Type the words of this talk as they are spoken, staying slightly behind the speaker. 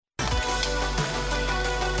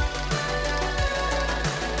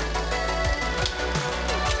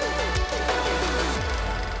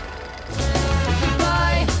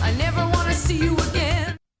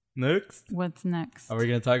Next. What's next? Are we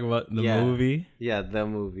gonna talk about the Yeah. movie? Yeah, the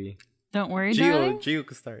movie. Don't worry, darling. Gio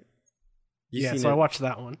could start. You Yeah, seen so I it? watched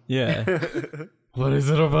that one. Yeah. What is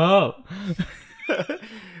it about?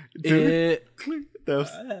 It, That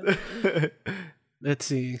was- let's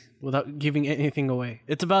see, without giving anything away.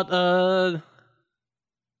 It's about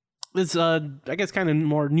this I guess kind of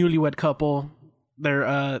more newlywed couple.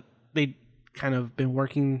 They kind of been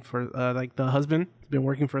working for like the husband has been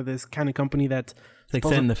working for this kind of company that's It's like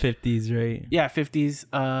set in the 50s, right? yeah 50s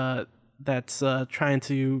that's trying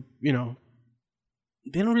to, you know,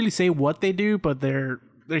 they don't really say what they do, but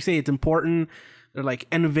they say it's important. They're like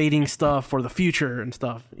innovating stuff for the future and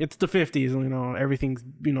stuff. It's the 50s, you know, everything's,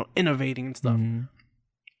 you know, innovating and stuff. Mhm.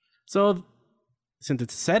 So since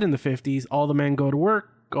it's set in the 50s, all the men go to work,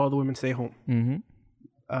 all the women stay home. Mhm.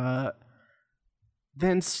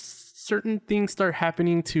 Then certain things start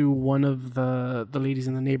happening to one of the ladies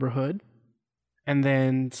in the neighborhood. And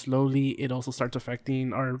then slowly it also starts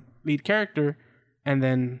affecting our lead character. And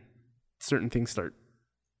then certain things start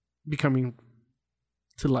becoming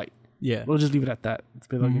to light. Yeah. We'll just leave it at that. It's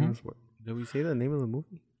been like Mhm. Did we say the name of the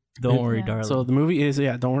movie? Don't worry, Yeah. darling. So the movie is,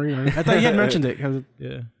 yeah, don't worry. I thought you had mentioned it. 'Cause,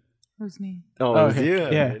 yeah. Who's me? Oh, Oh, it was okay. you?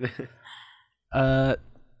 Yeah.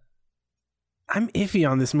 I'm iffy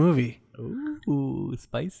on this movie. Ooh,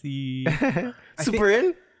 spicy. Super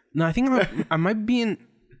in? No, I think I might be an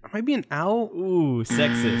out. Ooh,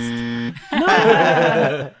 sexist.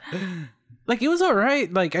 Like, it was all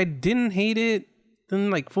right. Like, I didn't hate it. Then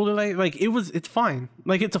like fully like it's fine.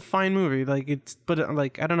 Like, it's a fine movie. Like, but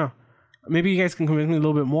like I don't know. Maybe you guys can convince me a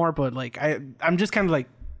little bit more. But like I'm just kind of like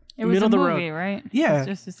It was middle a of the movie, road. right? Yeah. It's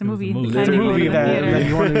a It was a movie. movie. You It's a kinda go to movie the that theater.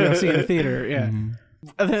 you want to go see in the theater. Yeah.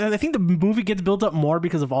 Mhm. I think the movie gets built up more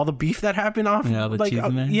because of all the beef that happened off. Yeah, the like, cheese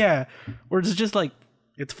man. yeah, where it's just like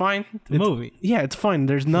it's fine. It's a movie. Yeah, it's fine.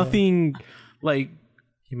 There's nothing like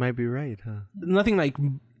You might be right, huh? nothing like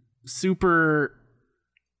super.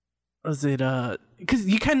 Was it because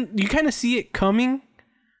you kind of see it coming,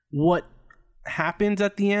 what happens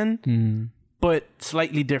at the end, Mm. but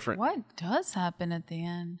slightly different. What does happen at the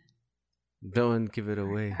end? Don't give it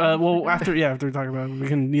away. Well, after we talk about it, we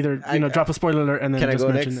can either drop a spoiler alert and then Can I just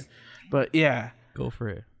go mention next? it. But yeah, Go for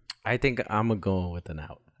it. I think I'm gonna go with an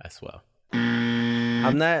out as well.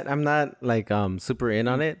 I'm not like super in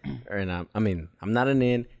on it, I'm not an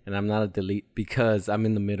in and I'm not a delete because I'm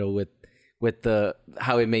in the middle with the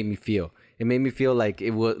how it made me feel. It made me feel like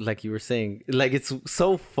it was like you were saying, like it's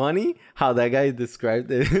so funny how that guy described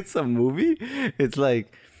it. It's a movie. It's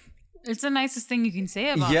like It's the nicest thing you can say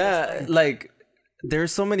about yeah, this thing. like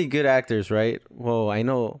there's so many good actors, right? Well, I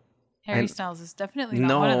know. Harry I- Styles is definitely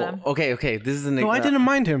not one of them. Okay. This is an. no, I didn't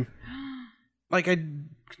mind him. Like I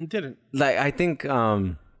didn't. Like I think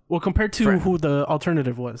Well, compared to who the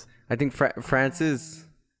alternative was. I think Frances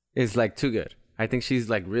is like too good. I think she's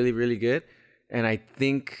like really, really good. And I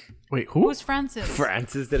think Wait, who? Who's Francis?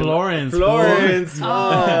 Frances Florence. Florence.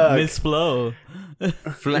 fuck. Miss Flo.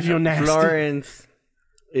 You're nasty. Florence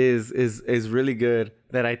is really good.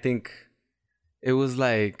 That I think it was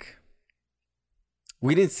like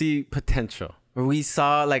we didn't see potential. Or we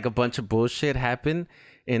saw like a bunch of bullshit happen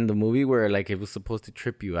in the movie where like it was supposed to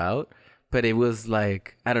trip you out, but it was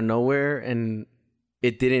like out of nowhere and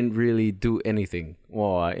it didn't really do anything.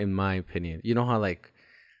 Well, in my opinion, you know how like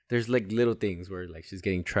there's like little things where like she's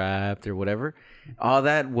getting trapped or whatever. All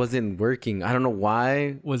that wasn't working. I don't know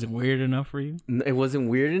why. Was it weird enough for you? It wasn't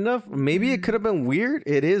weird enough. Maybe it could have been weird.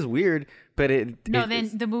 It is weird, but Then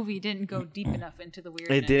the movie didn't go deep enough into the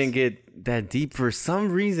weirdness. it didn't get that deep for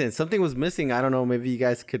some reason. Something was missing. I don't know. Maybe you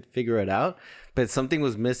guys could figure it out, but something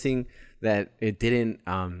was missing that it didn't.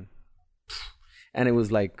 And it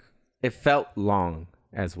was like it felt long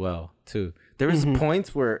as well too. There was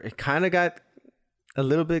points where it kind of got a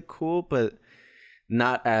little bit cool, but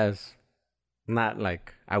not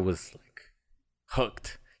like I was like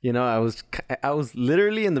hooked. You know, I was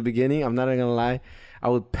literally in the beginning. I'm not gonna lie. I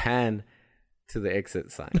would pan to the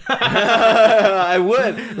exit sign. I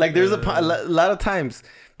would like. There's a lot of times,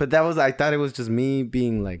 but I thought it was just me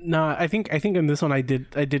being like, No, I think in this one I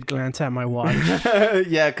did glance at my watch.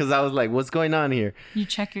 yeah, because I was like, what's going on here? You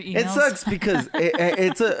check your emails. It sucks because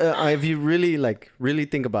it's if you really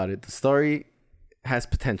think about it, the story has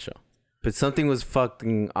potential, but something was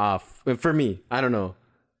fucking off for me. I don't know.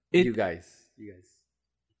 You guys.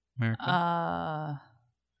 America.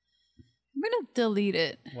 I'm gonna delete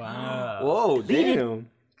it Wow. Whoa, damn.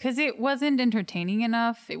 because it wasn't entertaining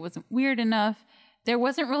enough. It wasn't weird enough. There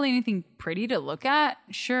wasn't really anything pretty to look at.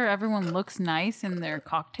 Sure, everyone looks nice in their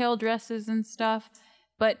cocktail dresses and stuff,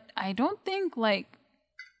 but I don't think like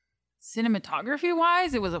cinematography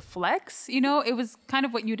wise, it was a flex. You know, it was kind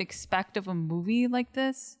of what you'd expect of a movie like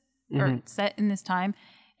this or set in this time,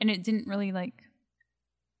 and it didn't really like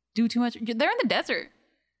do too much. They're in the desert.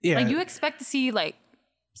 Yeah. Like you expect to see like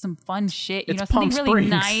some fun shit, you It's know, something Palm really Springs.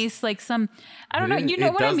 nice, like some, I don't know, you know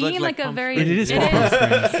It what I does look mean? like Like a Palm very, Springs. It is it Palm is.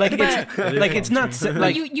 Springs. Like But- it's it's not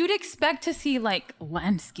like You'd expect to see like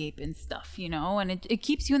landscape and stuff, you know, and it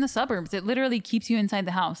keeps you in the suburbs. It literally keeps you inside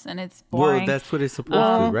the house, and it's boring. Well, that's what it's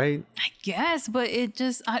supposed to, right? I guess, but it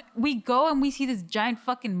just, we go and we see this giant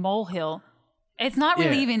fucking molehill. It's not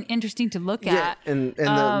really Yeah. even interesting to look Yeah, at.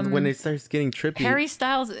 and when it starts getting trippy, Harry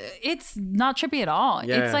Styles, it's not trippy at all.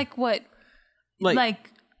 Yeah. It's like what, Like- like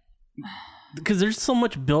because there's so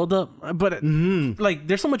much buildup, but like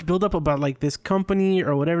there's so much buildup about like this company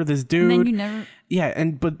or whatever, this and dude. then you never, Yeah,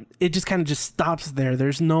 but it just kind of just stops there.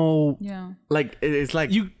 There's no yeah. like it's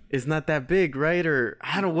like You- it's not that big, right? Or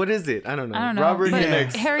what is it? I don't know. I don't know. Robert, but you're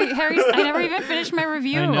next. Harry, I never even finished my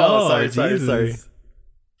review. I know. Oh, sorry. Jesus.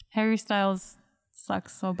 Harry Styles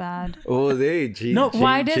sucks so bad. Oh, G. No,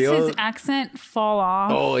 Why does his accent fall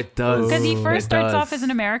off? Oh, it does. Because he first It starts does. off as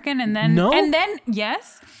an American, and then No.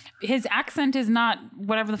 yes, his accent is not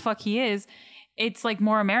whatever the fuck he is. It's like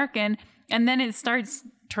more American, and then it starts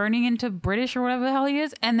turning into British or whatever the hell he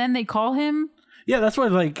is, and then they call him. Yeah, that's why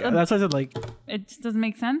I said like It just doesn't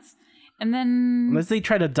make sense. And then unless they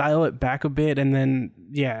try to dial it back a bit, and then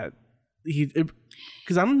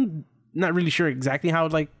because I'm not really sure exactly how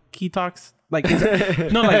like he talks. Like like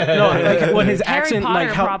what his Harry accent, Potter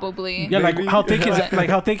like how probably. yeah, like Maybe. how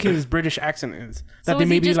thick his British accent is. So That they is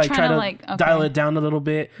he maybe just like try trying to to, like, okay. dial it down a little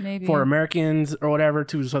bit Maybe. for Americans or whatever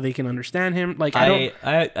too, so they can understand him. Like I don't.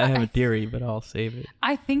 I have a theory, but I'll save it.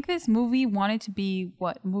 I think this movie wanted to be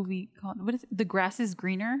what movie called? What is it? The Grass is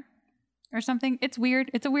Greener or something. It's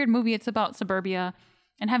weird. It's a weird movie. It's about suburbia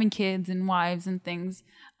and having kids and wives and things.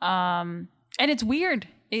 And it's weird.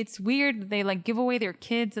 It's weird. They like give away their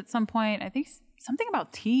kids at some point. I think something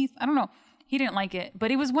about teeth. I don't know. He didn't like it, but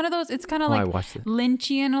it was one of those. It's kind of I like watched it.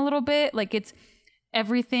 Lynchian a little bit. Like it's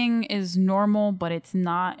everything is normal, but it's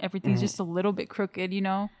not. Everything's just a little bit crooked, you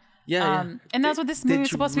know. Yeah, And that's what this movie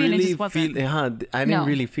was supposed to be, and it just wasn't. I didn't No.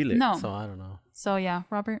 really feel it. No. So I don't know. So yeah,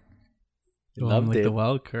 Robert. Loved like it. the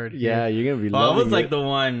wild card. Yeah, you're gonna be. Well, I was loving like it. the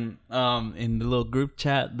one in the little group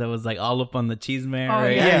chat that was like all up on the cheese man. Oh,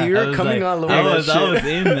 right? yeah. you were I was coming like, all over I that was shit.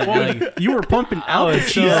 in that. Like, You were pumping I out the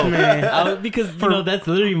was cheese, so man. because you know that's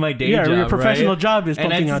literally my day job. your professional right? job is and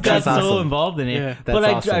I pumping just out got cheese. That's so awesome. involved in it. Yeah. That's But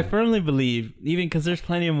awesome. I firmly believe, even because there's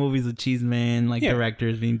plenty of movies with cheese man, like Yeah.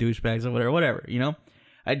 directors being douchebags or whatever. You know,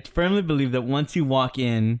 I firmly believe that once you walk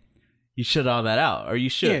in, you shut all that out, or you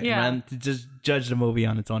should, Yeah. man, to just judge the movie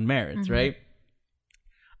on its own merits, right?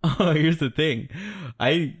 Oh, here's the thing.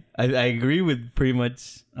 I agree with pretty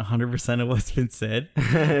much 100% of what's been said.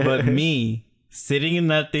 But me sitting in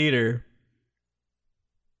that theater,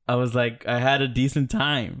 I was like, I had a decent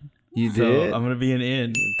time. You So did. I'm gonna be an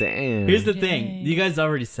in. Damn. Here's the Yay. thing. You guys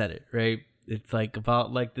already said it, right? It's like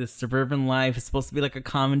about like this suburban life. It's supposed to be like a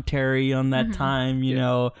commentary on that time, you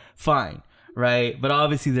know. Fine, right? But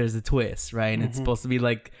obviously there's a twist, right? And it's supposed to be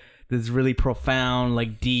like this really profound,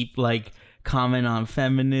 like deep, like comment on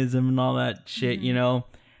feminism and all that shit, you know.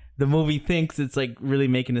 The movie thinks it's like really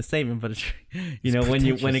making a statement, but it's, you know, when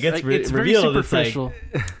it gets Like, it's very revealed, it's like, superficial.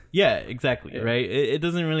 yeah, exactly, right? It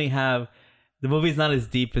doesn't really have, the movie's not as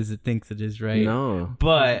deep as it thinks it is, right? No.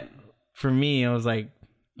 But for me, I was like,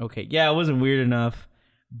 okay, yeah, it wasn't weird enough,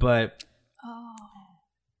 but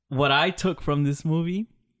what I took from this movie,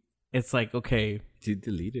 it's like, okay, You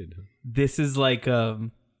deleted. this is like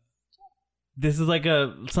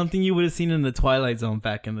something you would have seen in the Twilight Zone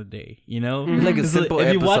back in the day, you know? Like a This is- simple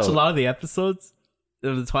if you watch a episode. lot of the episodes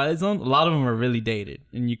of the Twilight Zone, a lot of them are really dated,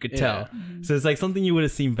 and you could tell. So it's like something you would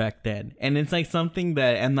have seen back then, and it's like something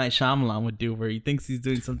that M. Night Shyamalan would do, where he thinks he's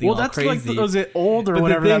doing something Well, all that's crazy. like was it old or But the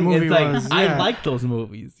whatever that thing movie is, like, was? I Yeah. like those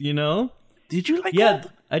movies, you know? Did you like? Yeah,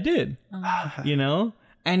 Old? I did. You know?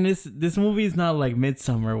 And this movie is not like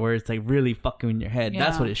Midsummer, where it's like really fucking in your head.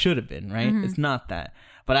 That's Yeah. what it should have been, right? It's not that.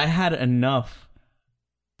 But I had enough.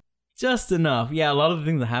 Just enough. Yeah, a lot of the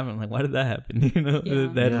things that happened, like, why did that happen? You know? Yeah.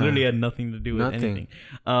 That Yeah. literally had nothing to do with Nothing.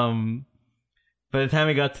 anything. By the time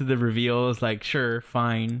it got to the reveal, it was like, sure,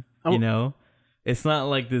 fine. Oh. You know? It's not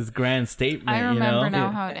like this grand statement, I you know? remember now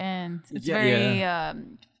Yeah. how it ends. It's Yeah, very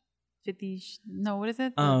 50. No, what is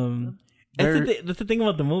it? That's the thing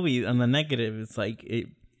about the movie on the negative. It's like it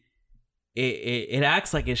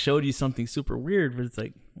acts like it showed you something super weird, but it's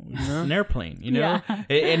like it's an airplane, you know. Yeah.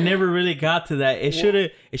 It never really got to that. It should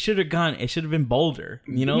have been bolder,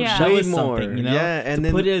 you know. Yeah. Show Way us more. something, you know. Yeah, and to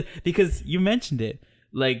then- put it, because you mentioned it,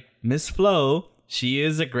 like Miss Flo, she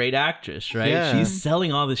is a great actress, right? Yeah. She's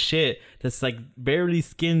selling all the shit that's like barely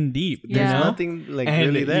skin deep. Yeah. You There's know? nothing like And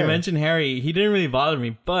really there. you mentioned Harry. He didn't really bother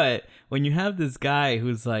me, but when you have this guy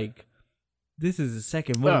who's like, this is his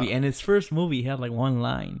second movie, and his first movie he had like one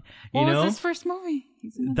line. You What know, was his first movie?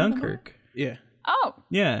 He's in another Dunkirk. Yeah. Oh,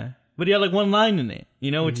 Yeah, but he had like one line in it.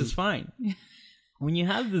 You know, which is fine. When you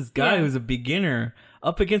have this guy Yeah. who's a beginner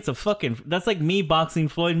up against a fucking, that's like me boxing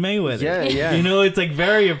Floyd Mayweather. Yeah, yeah. You know, it's like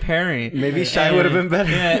very apparent. Maybe Shai would have been better.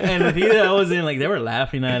 Yeah, and with you, I was in like, they were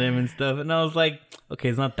laughing at him and stuff, and I was like, okay,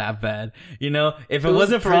 it's not that bad. You know, if it, was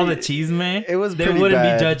wasn't for all the pretty- cheese, man, it was they pretty wouldn't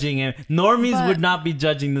bad. be judging him. Normies But- would not be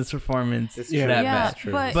judging this performance Yeah. that yeah, bad.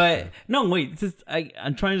 true. but No, wait. Just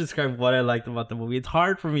I'm trying to describe what I liked about the movie. It's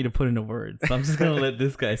hard for me to put into words, so I'm just gonna let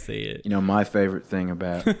this guy say it. You know, my favorite thing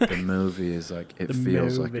about the movie is like it The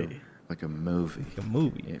feels movie. like a movie. A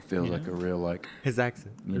movie. It feels like a real like His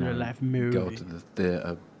accent. you know Real life movie. go to the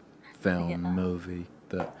theater film movie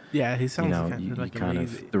that Yeah, he you sounds know kind you, of like you a kind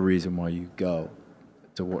lazy. of the reason why you go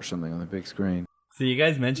to watch something on the big screen. So you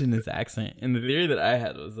guys mentioned his accent, and the theory that I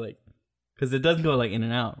had was like, because it does go like in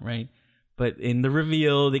and out, right? But in the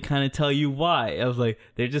reveal, they kind of tell you why. I was like,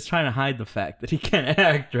 they're just trying to hide the fact that he can't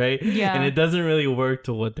act, right? Yeah. And it doesn't really work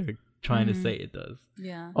to what they're trying to say it does.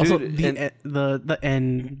 yeah. Also, Dude, the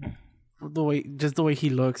end, the way he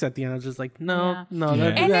looks at the end, I was just like, no, Yeah. no, Yeah.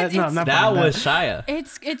 that, And that, it's- no, I'm not That buying was Shia.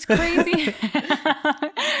 It's crazy.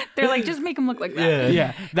 They're like, just make him look like that.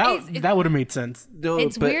 Yeah, It's- that would have made sense. No,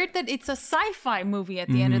 It's but weird that it's a sci-fi movie at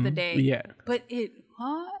the end of the day. Yeah. But it,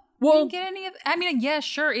 what? Well, Didn't get any of. I mean, yeah,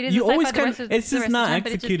 sure, it is. You a sci-fi always the kind rest of, of- it's the just rest of not the time,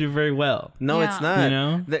 but it just- executed very well. No, Yeah. it's not. You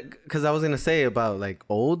know? Because I was gonna say about like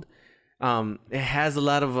old, it has a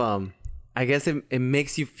lot of I guess it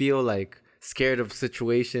makes you feel like scared of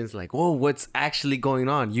situations. Like, whoa, what's actually going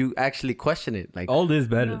on? You actually question it. Like, Old is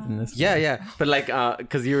better than this. yeah, yeah. But like,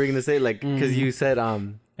 because you were gonna say like, because you said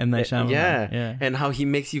M. Night Shyamalan. yeah, and how he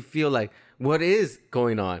makes you feel like. What is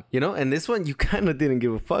going on, you know? And this one, you kind of didn't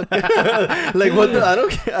give a fuck. Like, what the? I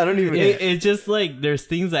don't even. It's just like there's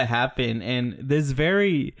things that happen, and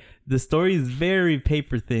the story is very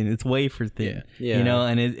paper thin. It's wafer thin, Yeah. you know,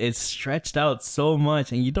 and it's stretched out so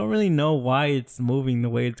much, and you don't really know why it's moving the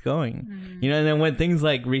way it's going, you know. And then when things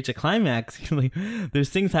like reach a climax, you're like, there's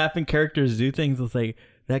things happen, characters do things. It's like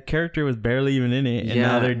that character was barely even in it, and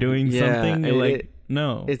now Yeah. they're doing Yeah. something. You're like, It-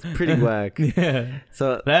 no, It's pretty whack. yeah.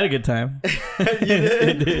 So But I had a good time. You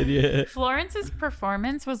did, yeah. Florence's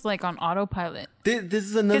performance was like on autopilot this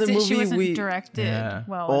is another because she movie wasn't directed Yeah.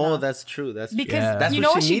 well. Oh, enough. that's true. That's Because true. That's you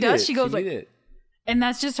know what she needed. does? She goes like, needed. and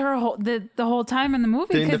that's just her whole the whole time in the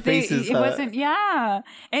movie Doing the because faces, it wasn't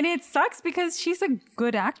and it sucks because she's a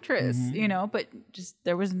good actress, you know, but just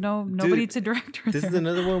there was nobody Dude, to direct her. This there. is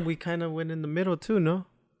another one we kind of went in the middle too, no?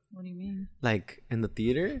 What do you mean? Like in the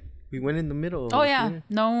theater, we went in the middle. Oh yeah,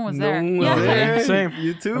 no one was there. No one was Yeah. there. Same.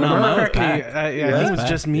 You too? No, mine was Correctly, packed. I think it was packed,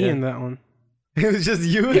 just me yeah. in that one. It was just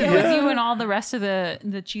you. It was you and all the rest of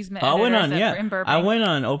the cheese men. I went editors on, that were in yeah. Burbank. I went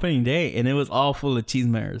on opening day, and it was all full of cheese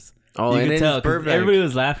mares. Oh, you and could it's tell 'cause Burbank. everybody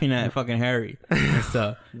was laughing at fucking Harry and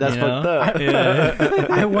stuff. That's you know? fucked up.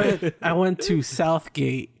 Yeah. I went to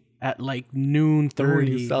Southgate at like noon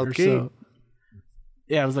 30 or Southgate? so.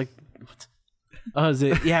 Yeah, I was like, what? Oh, is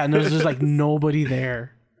it? Yeah, and there was just like nobody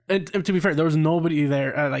there. And to be fair, there was nobody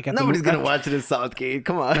there. Like at Nobody's the, gonna watch it in Southgate.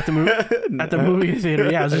 Come on. at the movie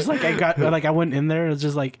theater. Yeah, I was just like, I went in there. It was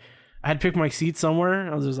just like, I had picked my seat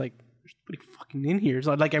somewhere. I was just like, there's nobody fucking in here.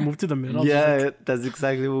 So like, I moved to the middle. I was just like, Yeah, that's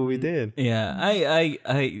exactly what we did. Yeah, I,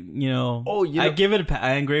 you know, Oh, you I know- give it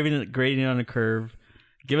I engraved it, grading it on a curve.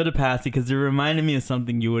 Give it a pass because it reminded me of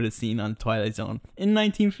something you would have seen on Twilight Zone in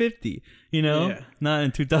 1950. You know, Yeah. not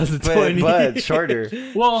in 2020. But shorter.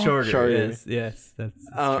 well, shorter. Yes, that's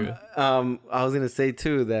true. I was gonna say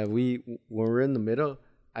too that when we're in the middle,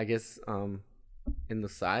 I guess in the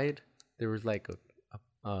side there was like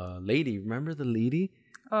a lady. Remember the lady?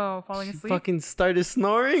 Oh, falling She asleep. fucking started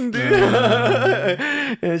snoring, dude.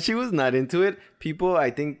 And she was not into it. People,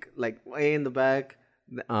 I think, like way in the back,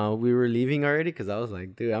 we were leaving already because I was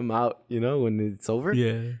like, dude, I'm out, you know, when it's over.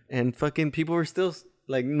 Yeah. And fucking people were still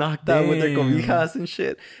like knocked out with their Damn. cobijas and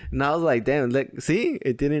shit. And I was like, damn, like, see,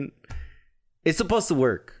 it didn't. It's supposed to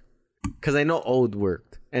work because I know old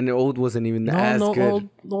worked and the old wasn't even as good.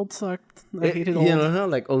 Old sucked. I It- hated you old. know,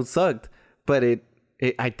 like old sucked, but it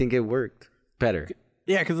I think it worked better.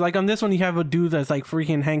 Yeah, because like on this one, you have a dude that's like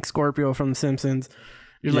freaking Hank Scorpio from The Simpsons.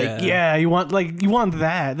 You're like, Yeah. yeah, you want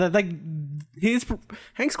that. Like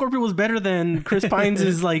Hank Scorpio was better than Chris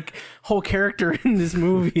Pines' like whole character in this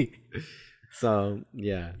movie. So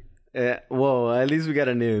yeah, well, at least we got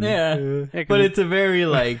a name. Yeah, Yeah, 'cause but it's a very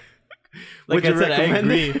like Like Would you I said, I recommend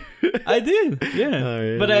agree. it? I do, yeah. Oh,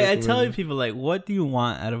 yeah, But I recommend tell it. people, like, what do you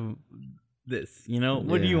want out of this? You know,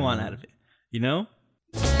 what do you want out of it? You know?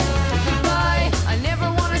 I never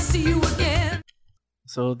want to see you again.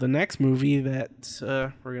 So the next movie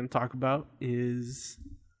that we're gonna talk about is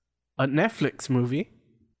a Netflix movie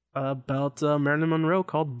about Marilyn Monroe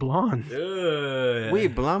called Blonde.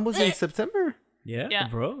 Wait, Blonde was in September? Yeah, Yeah.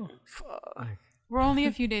 bro. Fuck. We're only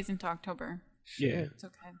a few days into October. Yeah, It's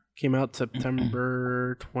okay. came out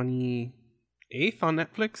September 28th on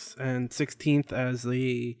Netflix and 16th as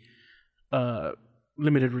the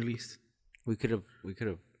limited release. We could have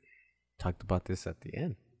talked about this at the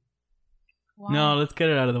end. No, let's get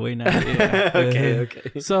it out of the way now. Yeah.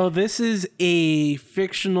 Okay. So this is a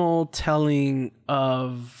fictional telling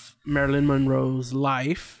of Marilyn Monroe's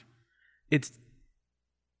life. It's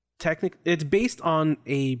based on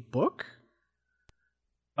a book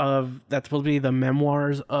that's supposed to be the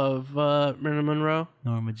memoirs of Marilyn Monroe.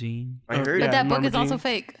 Norma Jean. I heard. But Yeah, that book Norma is also Jean.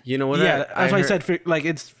 fake. You know what? Yeah, that's why I heard- said like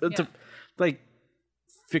it's Yeah. like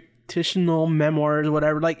fictional memoirs,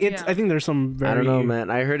 whatever. Like it's. Yeah. I think there's some very. I don't know, man.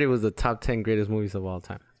 I heard it was the top 10 greatest movies of all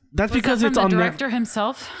time. That's Was because that it's from on the Netflix. director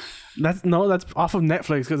himself. That's off of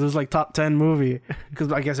Netflix because it's like top 10 movie.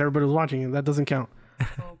 Because I guess everybody was watching it. That doesn't count.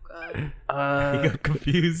 Oh god. You got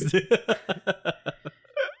confused.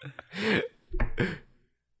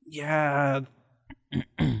 Yeah.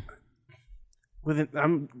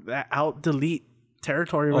 I'm out delete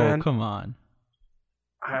territory, Oh, man. come on.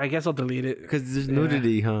 I guess I'll delete it. Because there's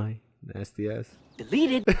nudity, huh? Nasty ass.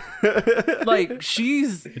 Like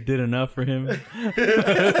she's It did enough for him.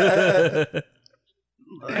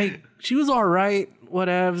 like she was all right,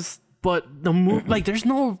 whatevs. But the movie, like, there's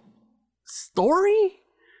no story.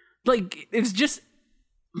 Like it's just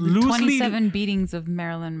loosely, 27 beatings of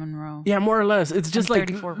Marilyn Monroe. yeah, more or less. It's just And like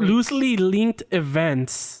 34 rapes. loosely linked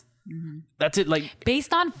events. That's it. Like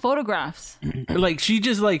Based on photographs. like she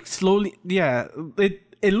just like slowly, yeah.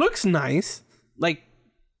 It looks nice. Like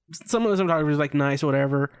some of the cinematography is like nice,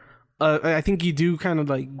 whatever. I think you do kind of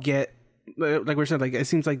like get like we're saying, like it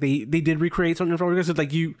seems like they did recreate something from photographs. It's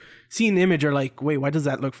like you see an image, you're like, wait, why does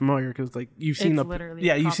that look familiar? Because like you've seen It's literally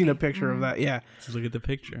yeah, a you've seen a copy. picture of that, yeah. Just look at the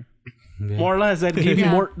picture. More or less, that gave you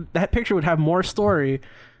Yeah. more. That picture would have more story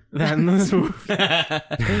than this movie.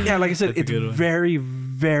 Yeah, like I said, That's a it's good one. very,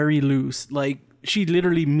 very loose. Like she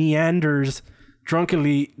literally meanders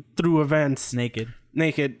drunkenly through events, Naked.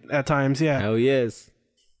 naked at times. Yeah, Hell yes.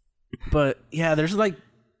 but yeah, there's like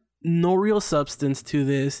no real substance to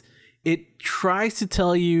this. It tries to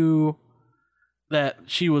tell you that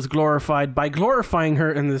she was glorified by glorifying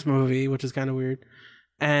her in this movie, which is kind of weird.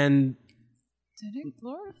 And Did it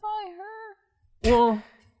glorify her? well,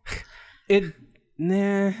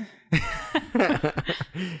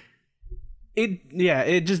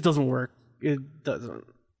 it just doesn't work. It doesn't.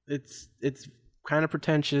 It's kind of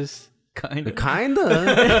pretentious. Kind of. Kinda.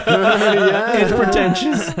 It's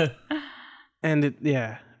pretentious, and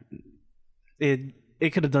it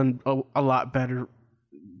could have done a lot better,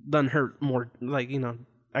 done her more, like,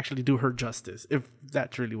 actually do her justice if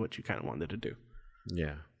that's really what you kind of wanted to do.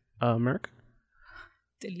 Yeah. Merc?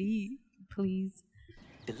 Delete, please.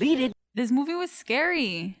 Deleted. This movie was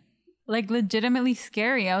scary. Like, legitimately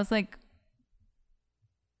scary. I was like,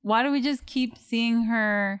 why do we just keep seeing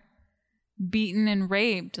her beaten and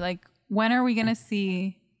raped? Like, when are we going to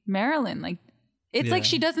see Marilyn? Like, it's like Yeah.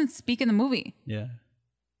 she doesn't speak in the movie. Yeah.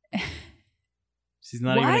 She's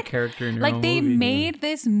not even a What? character in her Like, own they movie. made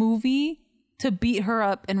this movie to beat her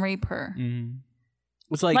up and rape her. Mhm.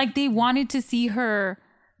 It's Like, they wanted to see her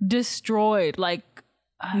destroyed. Like,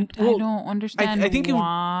 I Well, don't understand I think it-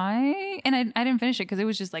 why. And I didn't finish it because it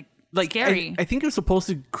was just like scary. I think it was supposed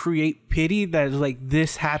to create pity that like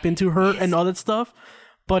this happened to her and all that stuff,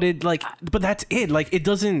 but but that's it. Like it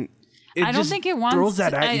doesn't. It I don't just think it throws wants.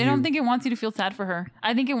 that at I you. don't think it wants you to feel sad for her.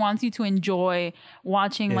 I think it wants you to enjoy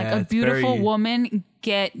watching like Yeah, a it's beautiful very- woman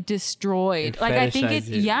get destroyed. It Like I think it's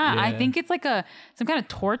fetishizes it, I yeah. think it's like some kind of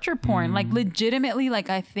torture porn. Like legitimately, like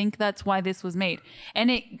I think that's why this was made,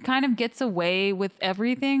 and it kind of gets away with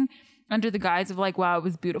everything under the guise of like, wow, it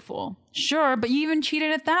was beautiful. Sure, but you even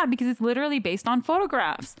cheated at that because it's literally based on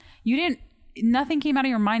photographs. Nothing came out of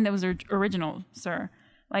your mind that was original, sir.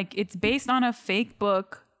 Like it's based on a fake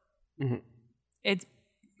book. The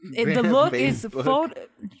look Fake is book.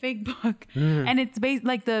 fake book, and it's based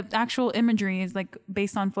like the actual imagery is like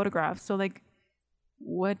based on photographs. So like,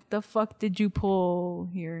 what the fuck did you pull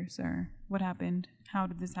here, sir? What happened? How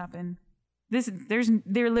did this happen?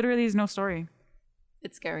 There literally is no story.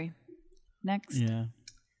 It's scary. Next. Yeah.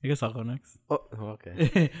 I guess I'll go next. Oh,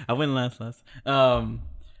 okay. I went last.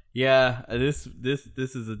 Yeah, this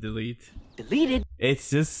is a delete. Deleted. It's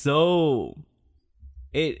just so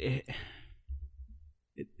it's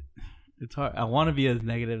hard. I want to be as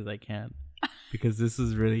negative as I can because this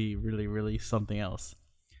is really, really, really something else.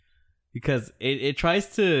 Because it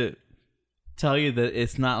tries to tell you that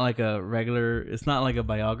it's not like a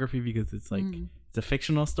biography because it's like it's a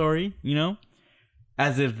fictional story, you know,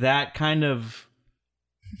 as if that kind of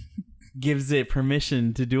gives it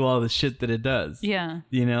permission to do all the shit that it does. Yeah.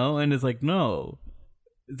 You know, and it's like, no.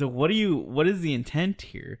 So what is the intent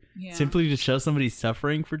here? Yeah. Simply to show somebody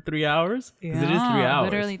suffering for 3 hours? Because it is 3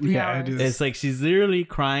 hours. Literally 3 hours. It is. It's like she's literally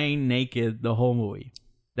crying naked the whole movie.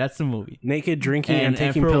 That's the movie. Naked, drinking, and And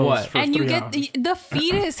taking for pills what? for And 3 you get hours. the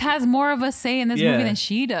fetus has more of a say in this Yeah. movie than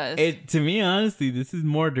she does. To me, honestly, this is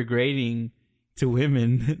more degrading to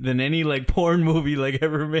women than any like porn movie like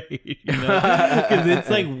ever made. You know, because it's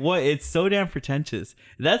like it's so damn pretentious.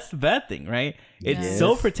 That's the bad thing, right? It's Yes.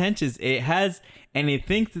 so pretentious. It has, and it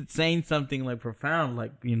thinks it's saying something like profound,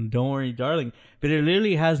 like, you know, don't worry, darling. But it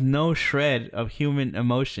literally has no shred of human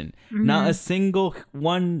emotion. Not a single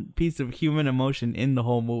one piece of human emotion in the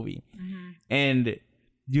whole movie. And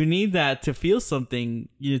you need that to feel something,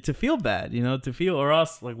 to feel bad, to feel, or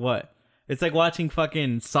else like what? It's like watching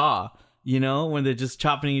fucking Saw, when they're just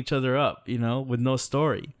chopping each other up, with no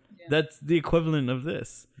story. Yeah. That's the equivalent of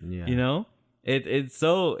this. Yeah. It's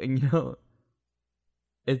so,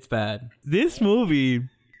 it's bad. This movie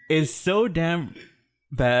is so damn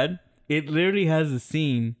bad. It literally has a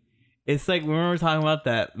scene. It's like, when we were talking about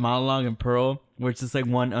that monologue in Pearl, where it's just like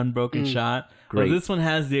one unbroken shot. Great. Well, this one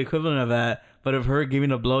has the equivalent of that, but of her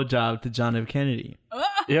giving a blowjob to John F. Kennedy.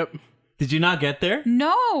 Yep. Did you not get there?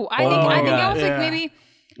 No, I think I was like maybe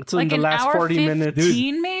it's like in the an last hour 40 minutes.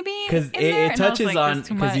 15 maybe. Because it touches on,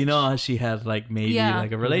 because you know know how she had like maybe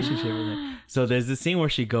like a relationship with him. So there's this scene where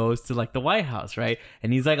she goes to like the White House, right?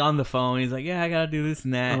 And he's like on the phone. He's like, yeah, I gotta do this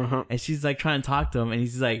and that. And she's like trying to talk to him, and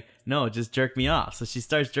he's like, no, just jerk me off. So she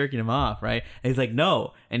starts jerking him off, right? And he's like,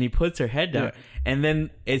 no. And he puts her head down. And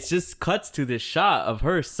then it just cuts to this shot of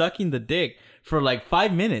her sucking the dick for like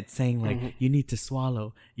 5 minutes, saying like, you need to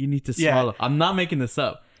swallow. You need to swallow. I'm not making this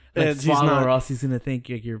up. Like, swallow or else he's gonna think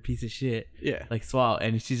like you're a piece of shit. Yeah. Like, swallow.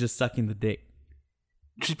 And she's just sucking the dick.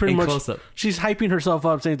 She's pretty much close up. She's hyping herself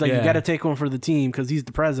up, saying like, you got to take one for the team because he's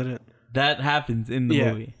the president. That happens in the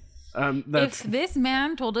movie. If this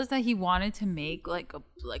man told us that he wanted to make like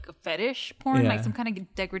a fetish porn, like some kind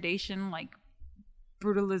of degradation, like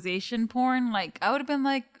brutalization porn, like I would have been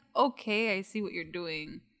like, okay, I see what you're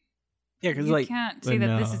doing. Yeah, because you like can't say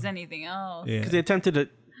that this is anything else. Yeah. because they attempted to.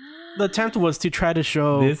 The attempt was to try to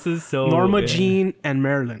show This is so Norma Jean and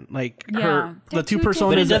Marilyn, like her, the two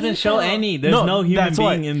personas. But it doesn't show any. There's no human that's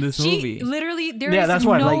why. being in this movie. She literally, there is that's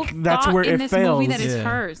why, no like, that's thought where in it this fails. movie that is Yeah.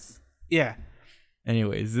 hers. Yeah,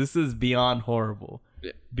 Anyways, this is beyond horrible.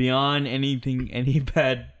 Beyond anything, any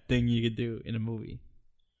bad thing you could do in a movie.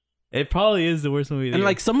 It probably is the worst movie. and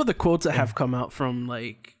like some of the quotes that have come out from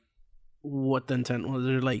like what the intent was,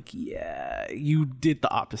 they're like, yeah, you did the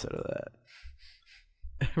opposite of that.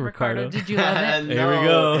 Ricardo. Did you love it? Here we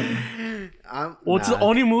go. Well, it's the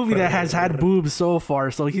only movie that has had boobs so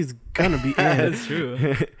far, so he's gonna be in. That's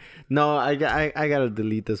true. No, I gotta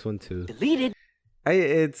delete this one too. Deleted.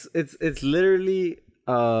 It's literally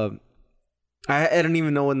I don't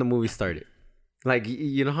even know when the movie started. Like,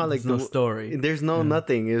 you know how like There's no story. There's no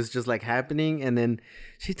nothing. It's just like happening, and then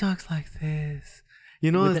she talks like this.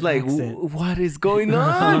 You know, With it's an like, accent. what is going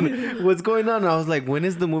on? What's going on? And I was like, when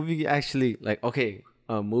is the movie actually like, okay,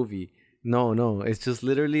 a movie? No, it's just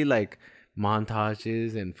literally like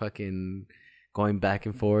montages and fucking going back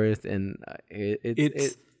and forth, and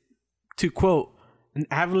It's to quote, an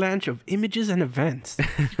avalanche of images and events.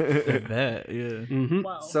 I bet, yeah.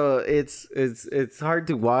 So it's hard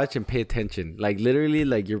to watch and pay attention. Like literally,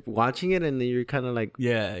 like you're watching it and then you're kind of like,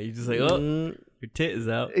 Yeah, you're just like, oh, your tit is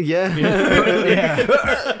out. yeah.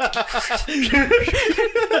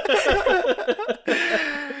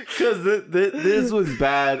 Because this was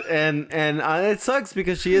bad, and it sucks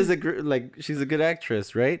because she is she's a good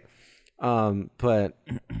actress, right? But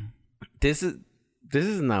this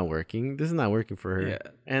is not working. This is not working for her. Yeah.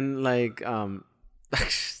 And like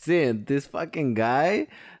this fucking guy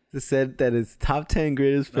said that it's top 10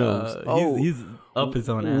 greatest films. He's up his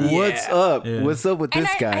own ass. What's up? Yeah. What's up with And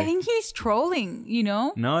this guy? I think he's trolling,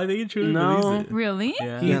 No, I think he truly No. believes it. Really?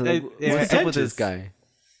 Yeah. Yeah, like, Yeah, what's up with this guy?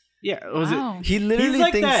 Yeah, was Wow. He literally He's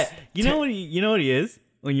like thinks that. You know what he is?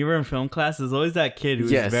 When you were in film class, there's always that kid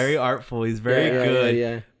who's Yes. very artful. He's very Yeah, good.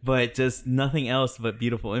 yeah. but just nothing else but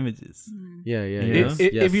beautiful images. Yeah, You yeah. know?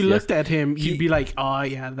 If you looked at him, you'd be like, oh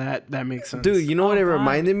yeah, that makes sense. Dude, you know what it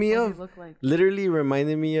reminded me What does of? he look like? Literally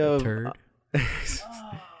reminded me of. Turd.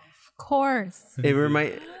 Of course. It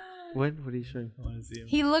remind. What are you showing?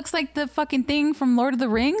 He looks like the fucking thing from Lord of the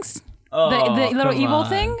Rings. Oh, the little come evil on.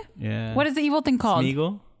 thing? Yeah. What is the evil thing called?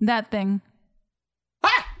 Smeagol? That thing.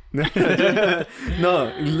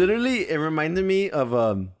 No, literally, it reminded me of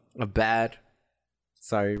a bad.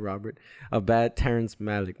 Sorry, Robert. A bad Terrence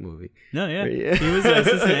Malick movie. No, yeah. Yeah. He was the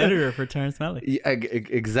assistant editor for Terrence Malick. Yeah,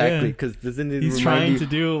 exactly, Yeah. because doesn't it He's remind trying you? to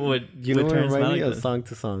do what You know what it Terrence reminded me Malick of? does. Song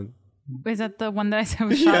to Song. Is that the one that I said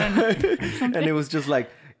was shot in? And it was just like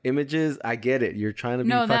images. I get it. You're trying to be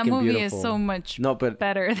No, that fucking movie beautiful. is so much No, but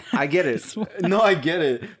better. I get it. No, I get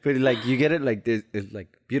it. But like, you get it. Like this is like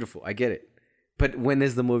beautiful. I get it. But when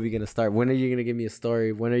is the movie gonna start? When are you gonna give me a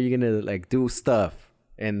story? When are you gonna like do stuff?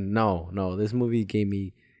 And no, this movie gave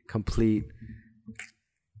me complete.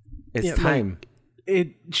 It's Yeah, time.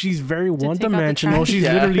 She's very take out the one-dimensional. trash. She's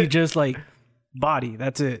Yeah. literally just like body.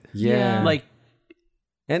 That's it. yeah. Like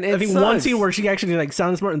and I think one scene where she actually like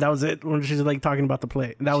sounded smart, and that was it. When she's like talking about the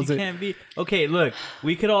play, that was She it. can't be. Okay, look,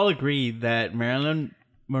 we could all agree that Marilyn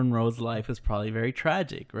Monroe's life is probably very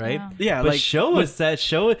tragic, right? Yeah. Yeah, but like show us that.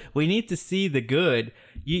 We need to see the good.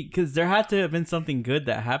 Because there had to have been something good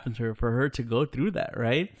that happened to her for her to go through that,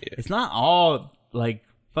 right? Yeah. It's not all like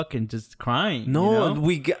fucking just crying. No, you know?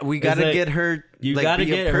 we gotta like, get her. You like, gotta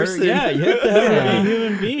be a get person. her. Yeah, you have to have her be a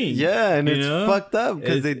human being. Yeah, and you it's know? fucked up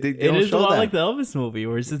because they It don't is a show lot that. like the Elvis movie,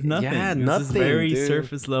 where it's just nothing. Yeah, It's just nothing, very dude.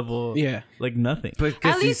 surface level. Yeah. like nothing. But At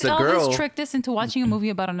because he's least a girl. Elvis tricked us into watching a movie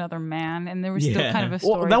about another man, and there was still Yeah. kind of a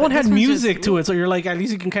story. Well, that one but had this one's music just- to it, so you're like, at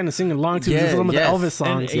least you can kind of sing along to Yeah, some of yes. the Elvis And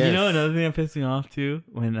songs. you yes. know another thing that pissed me off too,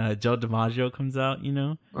 when Joe DiMaggio comes out, you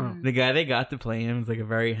know, the guy they got to play him is like a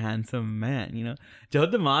very handsome man, you know. Joe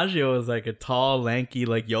DiMaggio is like a tall, lanky,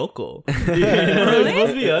 like yokel. You know, he's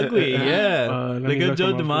supposed to be ugly, yeah. Let Look me at look Joe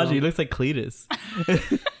him up DiMaggio. now. He looks like Cletus.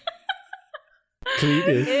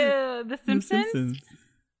 Cletus. Ew, The Simpsons. Simpsons.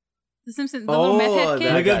 The Simpsons. The little meth head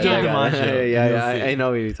kid. Look up Joe that guy. DiMaggio. Yeah, You'll yeah, see. I know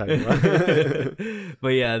what you're talking about. But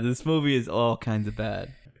yeah, this movie is all kinds of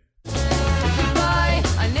bad. Goodbye,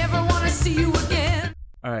 I never want to see you again.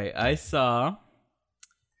 All right, I saw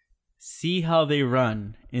See How They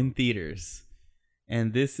Run in theaters.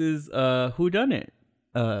 And this is a whodunit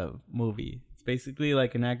movie. It's basically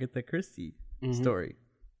like an Agatha Christie story.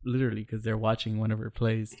 Literally, because they're watching one of her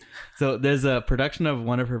plays. So there's a production of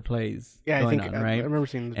one of her plays Yeah, I going think on, I right? remember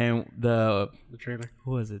seeing And the the trailer.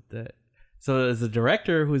 who was it? So there's a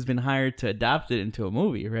director who's been hired to adapt it into a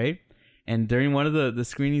movie, right? And during one of the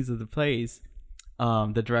screenings of the plays,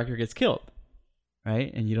 the director gets killed,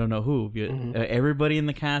 right? And you don't know who. Everybody in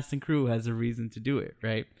the cast and crew has a reason to do it,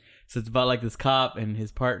 right? So it's about like this cop and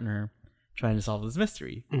his partner trying to solve this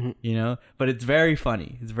mystery, you know? But it's very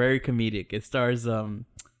funny. It's very comedic. It stars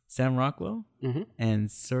Sam Rockwell and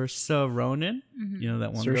Saoirse Ronan. You know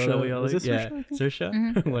that one girl that we all Is like? it Yeah, Saoirse,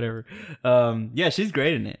 Saoirse, whatever. Yeah, she's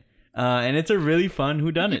great in it. And it's a really fun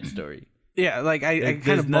whodunit story. Yeah, like I kind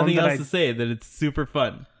There's of nothing bummed else to say that it's super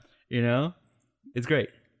fun. You know, it's great.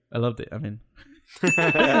 I loved it. I mean,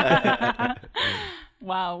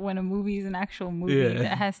 Wow, when a movie is an actual movie Yeah.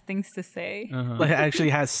 that has things to say. like it actually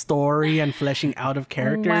has story and fleshing out of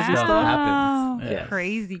characters and Stuff stuff. happens. Yes.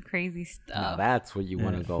 Crazy Now stuff. that's what you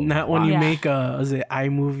want to go. Not when you Yeah. make a is it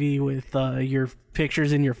iMovie with your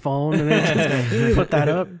pictures in your phone and then just put that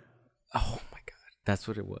up. Oh my god, that's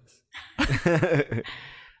what it was.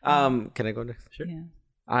 Can I go next? Sure. Yeah.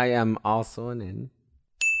 I am also an in.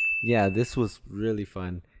 Yeah, this was really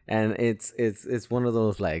fun, and it's one of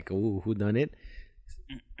those like, ooh, who done it?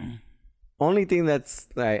 Only thing that's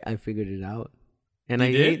I figured it out, and You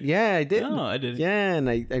I did? hate. Yeah, I did. No, I didn't. Yeah, and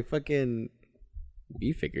I fucking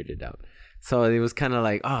we figured it out. So it was kind of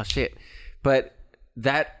like, oh shit, but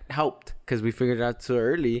that helped because we figured it out so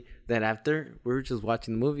early that after we were just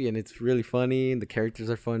watching the movie and it's really funny and the characters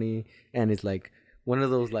are funny and it's like one of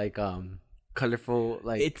those like colorful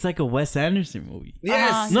like It's like a Wes Anderson movie.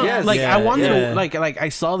 yes No, yes like Yeah, I wanted yeah. to like I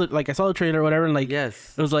saw the trailer or whatever and like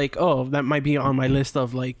yes. it was like, oh, that might be on my list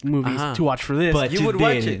of like movies Uh-huh. to watch for this. But You would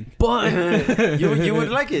watch didn't. it. but you would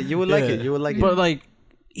like it. You would like it. You would like it. but like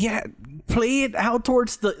yeah, play it out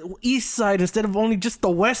towards the east side instead of only just the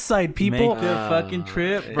west side, people. Make the fucking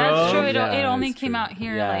trip, bro. That's true. It Yeah, only it's came true. out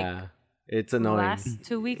here Yeah. It's annoying. last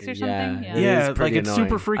 2 weeks or Yeah. something. It Yeah, is like pretty it's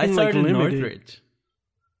super annoying. I freaking like started in limited. Northridge.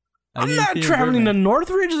 I I'm didn't not see it in traveling to Burbank.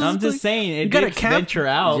 Northridge. I'm just saying it You gotta did camp- venture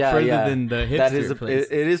out Yeah, further yeah. than the hipster That is place.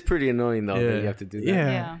 it is pretty annoying though Yeah. that you have to do that. Yeah.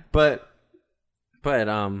 Yeah. But But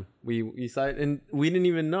we saw it and we didn't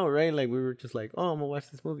even know, right? Like we were just like, oh, I'm gonna watch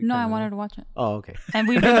this movie. No, I kinda. wanted to watch it. Oh, okay. And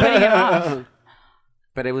we've been putting it off.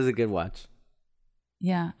 But it was a good watch.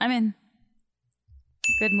 Yeah, I mean,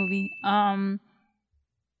 good movie.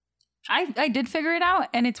 I did figure it out,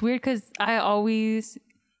 and it's weird because I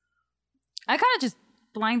kind of just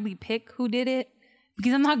blindly pick who did it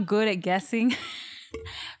because I'm not good at guessing.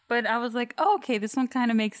 But I was like, oh, okay, this one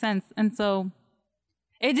kind of makes sense, and so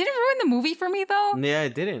it didn't ruin the movie for me though. Yeah,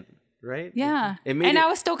 it didn't. Right? Yeah, It made and it I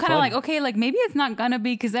was still kind of fun. like, okay, like maybe it's not gonna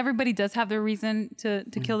be because everybody does have their reason to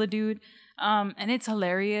kill the dude, and it's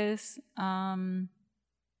hilarious.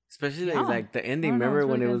 Especially Yeah. like the ending. I don't know, Remember it's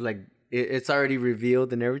when really it was like it's already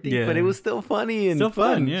revealed and everything, Yeah. but it was still funny and Still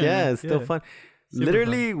fun, fun. yeah, it's still yeah. fun. Super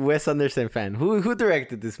Literally, Wes Anderson fan. Who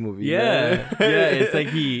directed this movie? Yeah, yeah. It's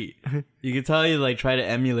like you could tell he like try to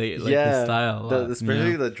emulate like the style, a lot,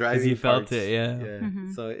 especially you know? the driving. 'Cause he felt parts. it, yeah.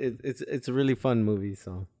 Mm-hmm. So it's a really fun movie.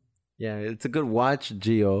 So yeah, it's a good watch.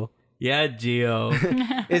 Gio, Yeah, Gio.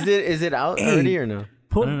 is it out already or no?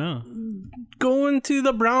 I don't know. Go into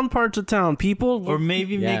the brown parts of town, people. Or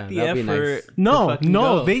maybe Yeah, make the that'd be effort. nice. to no, fucking no,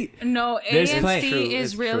 go. they. No, There's AMC plenty. True,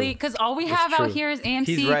 is it's really true. because all we It's have out true. here is AMC,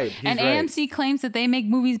 He's right, he's and right. AMC claims that they make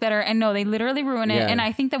movies better, and no, they literally ruin it. Yeah. And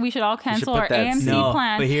I think that we should all cancel put our that- AMC No,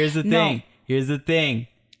 plan. but here's the No. thing. Here's the thing.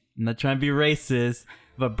 I'm not trying to be racist,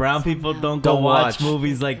 but brown people don't Don't watch watch.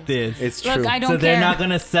 movies like this. It's Look, true. I don't so they're care. not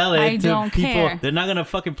gonna sell it I to don't people. care. They're not gonna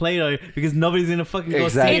fucking play it because nobody's gonna fucking go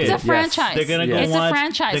Exactly. see It's it. a Yes. franchise. They're gonna go it's watch. a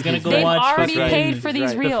franchise. They're gonna go They've watch. already fucking paid for these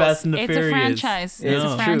Right. reels. The Fast and the it's Furious. a franchise. No. It's a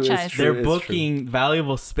It's true, franchise. it's true. They're booking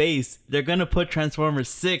valuable space. They're gonna put Transformers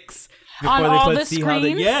 6 before On they all put the see how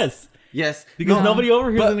they screens? yes. Yes, Because No. nobody over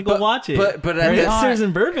here is But- gonna go watch it. but at right? the- Hipsters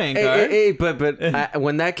in Burbank. Hey, are. hey, but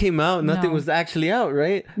when that came out, nothing No. was actually out,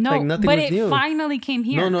 right? No, like, nothing but was it new. finally came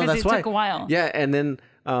here No, because that's it why. took a while. Yeah, and then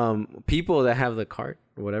people that have the cart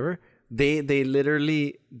or whatever, they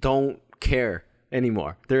literally don't care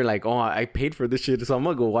anymore. They're like, oh, I paid for this shit, so I'm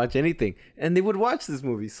gonna go watch anything, and they would watch this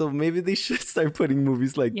movie. So maybe they should start putting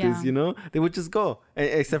movies like Yeah. this. You know, they would just go,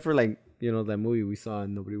 except for like. You know, that movie we saw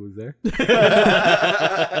and nobody was there. You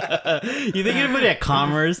think anybody at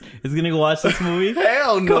Commerce is gonna go watch this movie?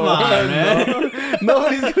 Hell no. Come on, man.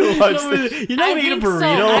 Nobody's gonna watch this. You're not I gonna eat a think so.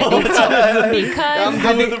 burrito. I think so. Because I'm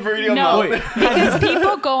good with the burrito. no, No. because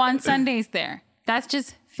people go on Sundays there. That's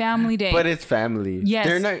just family day. But it's family. yes,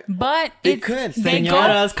 They're not. but they it's, could. they go-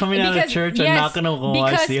 Señoras coming out of because- church are yes, not gonna go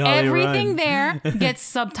watch because See How They everything Run. there gets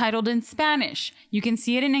subtitled in Spanish. You can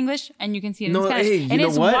see it in English and you can see it No, in Spanish, hey, you and know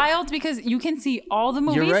it's what? wild because you can see all the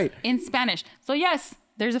movies right. in Spanish. So yes.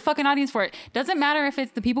 There's a fucking audience for it. Doesn't matter if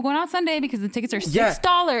it's the people going out Sunday because the tickets are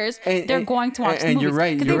 $6. And- They're and- going to watch the and movies you're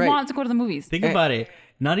right, because you're they right. want to go to the movies. Think about it.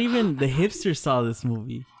 Not even the hipsters saw this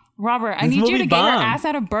movie. Robert, I This need you movie to get your bombed. ass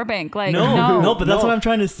out of Burbank. Like, No, but that's no. what I'm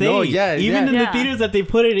trying to say. No, yeah, even yeah. in the Yeah. theaters that they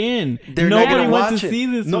put it in, They're not nobody gonna went to watch it. see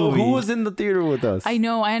this No, movie. who was in the theater with us? I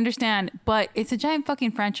know, I understand, but it's a giant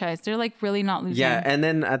fucking franchise. They're like really not losing. Yeah, and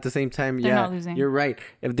then at the same time, They're yeah, not losing. you're right.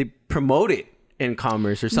 If they promote it in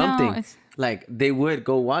Commerce or something, it's- like they would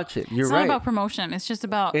go watch it. You're it's right. not about promotion. It's just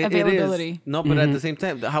about It is. availability. No, but at the same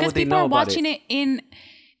time, how Because would they people know are about watching it in.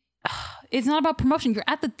 It's not about promotion. You're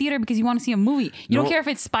at the theater because you want to see a movie. You don't No. care if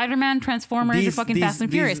it's Spider-Man, Transformers, or fucking Fast and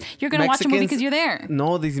Furious. You're gonna watch a movie because you're there.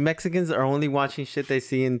 No, these Mexicans are only watching shit they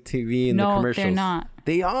see in TV and the No, commercials. they're not.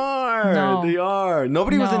 They are. No. They are.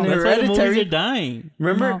 Nobody was No. in That's why the movies are Hereditary. dying.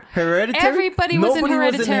 Remember No. Hereditary? Everybody was in Nobody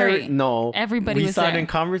Hereditary. No, Everybody we was saw there. it in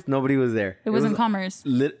Commerce. Nobody was there. It was in Commerce.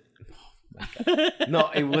 Oh my God. No,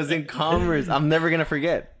 it was in Commerce. I'm never gonna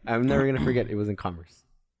forget. I'm never gonna forget. It was in Commerce.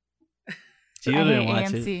 Gio I didn't hate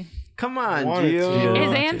watch AMC. Come on, wanted to. Gio. Yeah. Is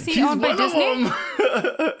Watch AMC owned by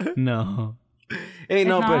Disney? it. No. Hey,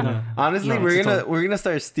 no, It's but not? honestly, No, we're it's gonna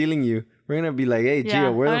start stealing you. We're gonna be like, hey, Yeah,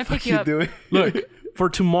 Gio, where I'm the gonna fuck pick you you up. doing? Look, for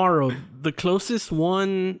tomorrow, the closest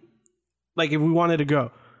one, like if we wanted to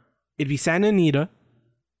go, it'd be Santa Anita.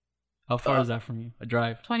 How far is that from you? A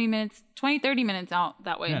drive. 20 minutes, 20, 30 minutes out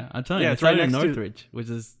that way. Yeah, I'm telling Yeah, you, it's it's right right in next to- Northridge, which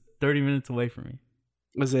is 30 minutes away from me.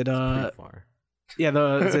 Was it Pretty far.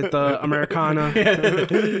 yeah, is it the Americana?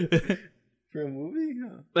 For a movie? Yeah.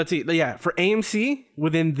 Let's see. Yeah, for AMC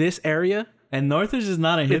within this area, And Northridge is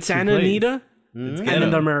not a hipster it's Santa place. Anita It's and ghetto.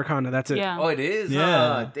 then the Americana. That's it. Yeah. Oh, it is.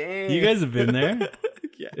 Yeah. Huh? Dang. You guys have been there.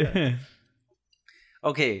 Yeah.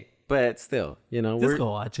 Okay, but still, you know, Just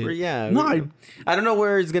go watch it. Yeah. No, I don't know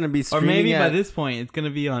where it's gonna be Or streaming. maybe by at. this point, it's going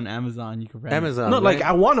to be on Amazon. You can rent it. Amazon. No, like right?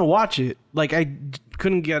 I want to watch it. Like I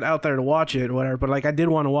couldn't get out there to watch it or whatever, but like I did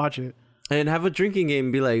want to watch it. And have a drinking game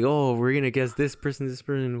and be like, oh, we're going to guess this person.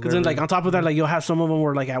 Because then, like, on top of that, like, you'll have some of them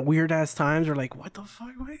where, like, at weird-ass times, or like, what the fuck?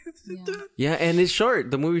 Why is it that? Yeah, and it's short.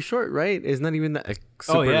 The movie's short, right? It's not even that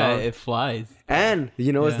super Oh yeah, long. it flies. And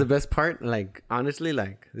you know what's Yeah. the best part? Like, honestly,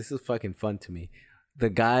 like, this is fucking fun to me. The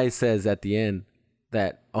guy says at the end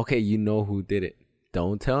that, okay, you know who did it.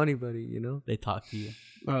 Don't tell anybody, you know? They talk to you.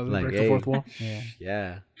 Like, Break hey. the fourth wall. Yeah.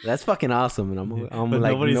 Yeah. That's fucking awesome. And I'm But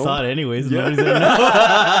like, nobody nope. saw it anyways. Nobody's gonna know.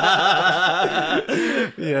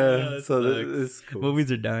 Yeah. So sucks. this is cool.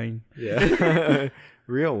 Movies are dying. Yeah.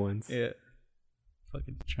 Real ones. Yeah.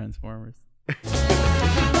 Fucking Transformers.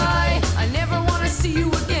 Goodbye, I never want to see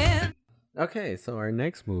you again. Okay, so our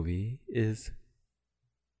next movie is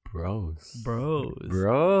Bros. Bros.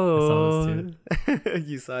 Bros.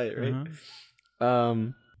 You saw it, right?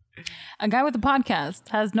 Uh-huh. A guy with a podcast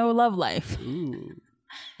has no love life, Ooh.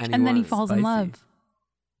 and then he wants falls in spicy. love.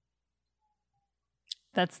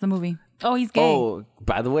 That's the movie. Oh, he's gay. Oh,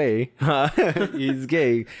 by the way, he's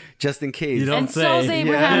gay, just in case. You don't and say. so's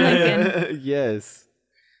Abraham Lincoln. Yes.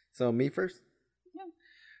 So me first?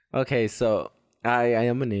 Yeah. Okay, so I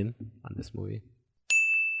am an in on this movie.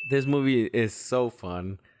 This movie is so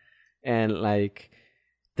fun. And like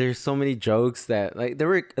there's so many jokes that like there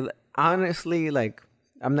were honestly like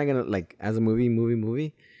I'm not gonna like as a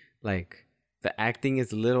movie, like the acting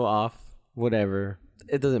is a little off, whatever.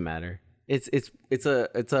 It doesn't matter. It's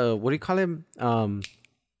a what do you call it?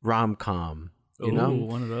 Rom-com. You know? Ooh,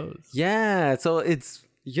 one of those. Yeah, so it's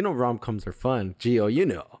rom-coms are fun.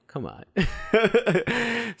 Gio, come on.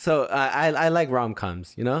 So I like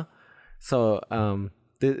rom-coms, So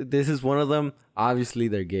this is one of them. Obviously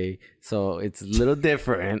they're gay, so it's a little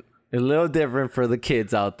different. A little different for the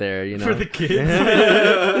kids out there, For the kids.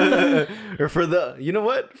 or for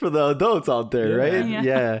the for the adults out there, right? Yeah.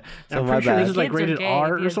 Yeah. So I'm my pretty sure bad. this is like Kids are rated gay. R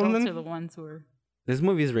The or adults something. are the ones who are. This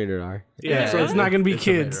movie is rated R. Yeah, so it's not gonna be It's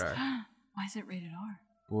a rated kids. R. Why is it rated R?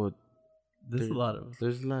 Well, There's a lot of.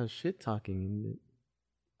 there's a lot of shit talking in it.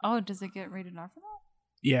 Oh, does it get rated R for that?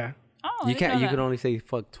 Yeah, Oh, I You didn't can't. know You that. can only say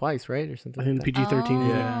fuck twice, right, or something. I think like that.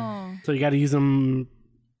 PG-13. Oh. So you got to use them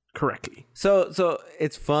correctly. So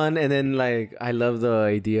it's fun, and then like I love the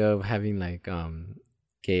idea of having like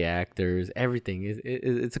gay actors. Everything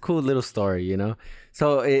it's a cool little story,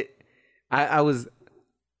 So I was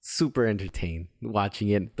super entertained watching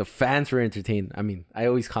it. The fans were entertained. I mean, I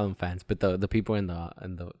always call them fans, but the people in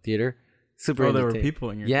the theater super. Oh, there were entertained. people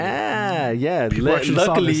in your. Yeah, yeah. People actually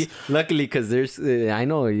saw this. Luckily, because there's, I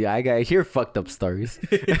know, I hear fucked up stories.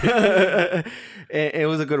 it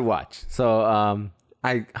was a good watch. So,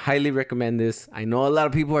 I highly recommend this. I know a lot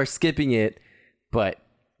of people are skipping it, but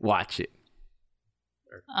watch it.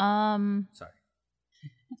 Sorry.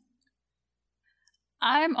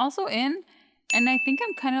 I'm also in, and I think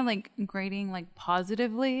I'm kind of like grading like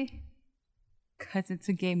positively because it's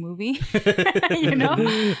a gay movie,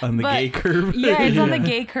 On the But- gay curve. Yeah, it's on the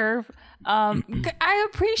gay curve. I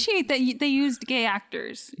appreciate that they used gay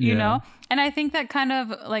actors, you Yeah. know, and I think that kind of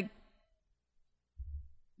like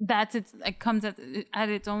it comes at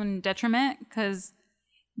its own detriment because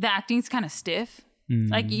the acting's kind of stiff.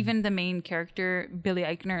 Like even the main character Billy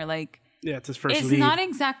Eichner, like Yeah, it's his first it's lead. not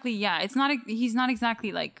exactly. Yeah, it's not. He's not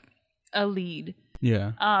exactly like a lead.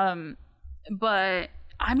 Yeah. But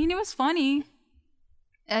I mean, it was funny.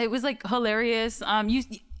 It was like hilarious.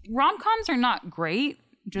 Rom-coms are not great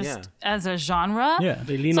just as a genre. Yeah.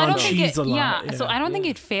 They lean So I on don't think cheese it, a lot. yeah, so I don't think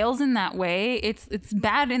it fails in that way. It's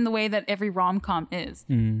bad in the way that every rom-com is.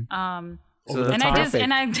 So And that's I just perfect.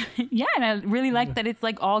 and I yeah, and I really like that it's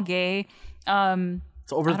like all gay.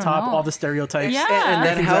 It's over the I don't top, know. all the stereotypes. Yeah. and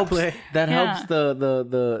that Things at helps. play. That Yeah. helps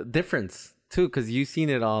the difference too, because you've seen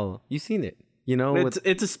it all. You've seen it.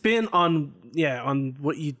 It's a spin on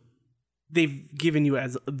what they've given you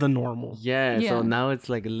as the normal. Yeah. So Yeah. now it's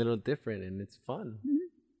like a little different, and it's fun.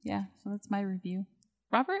 Yeah, so that's my review.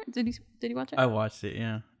 Robert, did you watch it? I watched it,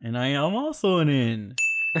 yeah, and I am also an in.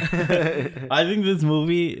 I think this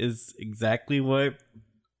movie is exactly what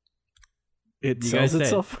It you guys sells said.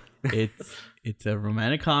 itself. It's a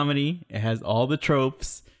romantic comedy. It has all the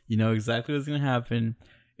tropes. You know exactly what's gonna happen.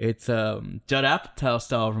 It's Judd Apatow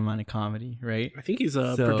style romantic comedy, right? I think he's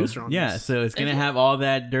a producer on yeah, this. so it's gonna have all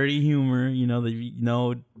that dirty humor, that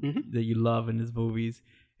Mm-hmm. that you love in his movies.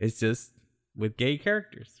 It's just with gay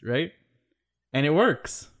characters, right? And it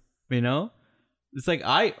works. It's like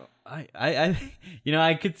I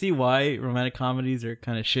I could see why romantic comedies are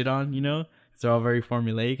kind of shit on. They're all very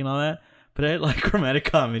formulaic and all that. But I like romantic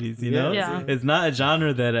comedies, know? Yeah. It's not a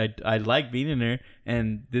genre that I like being in there,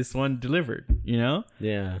 and this one delivered,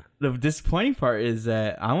 Yeah. The disappointing part is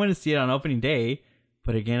that I want to see it on opening day,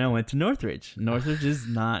 But again, I went to Northridge. Northridge is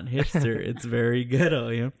not hipster. It's very ghetto,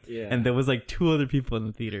 you know? Yeah. And there was like 2 other people in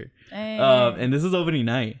the theater. Hey. And this was opening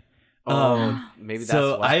night. Maybe that's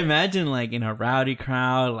So why. I imagine like in a rowdy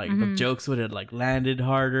crowd, like the jokes would have like landed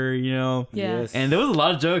harder, you know? Yeah. Yes. And there was a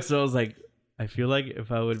lot of jokes. So I was like, I feel like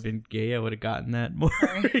if I would have been gay, I would have gotten that more,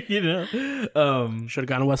 you know? Should have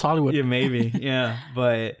gone to West Hollywood. Yeah, maybe. Yeah.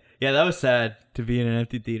 But yeah, that was sad to be in an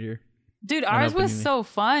empty theater. Dude, ours was opening. so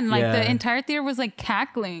fun. Like Yeah. the entire theater was like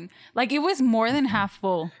cackling. Like it was more than half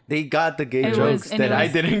full. They got the gay It jokes was- and that it I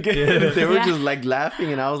was- didn't get. They were Yeah. just like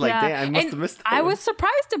laughing, and I was like, Yeah. "Damn, I must And have missed that." I one. was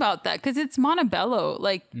surprised about that because it's Montebello.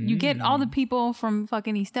 Like you get all the people from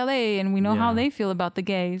fucking East LA, and we know how Yeah. they feel about the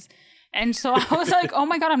gays. And so I was like, oh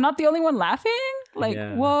my God, I'm not the only one laughing? Like,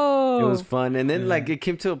 Yeah. whoa. It was fun, and then like it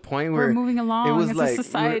came to a point where We're moving along It was as a like,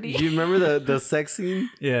 society. do you remember the sex scene?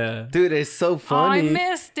 Yeah. Dude, it's so Oh, funny. I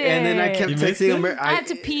missed it. And then I kept You missed texting it? America. I had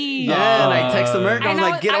to pee. Yeah, and I texted America. I was know,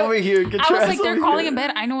 like, "Get over here, get I your was ass like, they're over calling here." in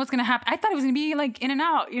bed. I know what's gonna happen. I thought it was gonna be like in and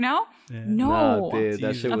out, you know? No. Nah, dude,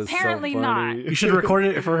 that shit was Apparently so funny. You should have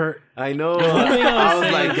recorded it for her. I know. One thing I I'll was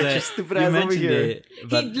say like, is "Get that your stupid you ass over mentioned here." it, He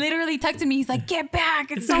but literally texted me. He's like, "Get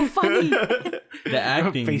back! It's so funny." the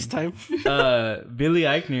acting, FaceTime. Billy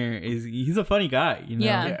Eichner he's a funny guy, you know.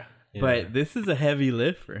 Yeah. But this is a heavy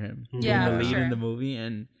lift for him. Yeah, being the for lead sure. in the movie,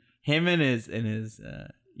 and him and his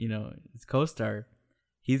you know, his co-star.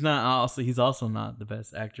 He's also not the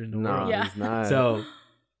best actor in the No, world. Yeah. he's not. So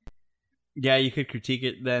yeah, you could critique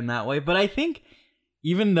it then that way, but I think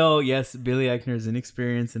even though yes, Billy Eichner is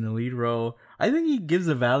inexperienced in the lead role, I think he gives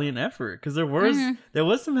a valiant effort because there was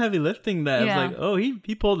some heavy lifting that Yeah. was like, oh, he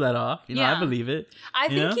pulled that off. You know, I Yeah. believe it. I You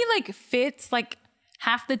think know? he like fits like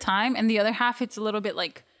half the time, and the other half it's a little bit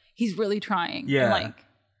like he's really trying. Yeah. Like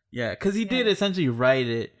Yeah, because he did essentially write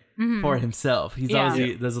it for himself. He's Yeah.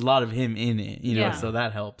 obviously there's a lot of him in it, you know, Yeah. so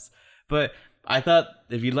that helps. But I thought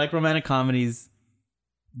if you like romantic comedies,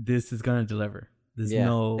 this is gonna deliver. There's yeah,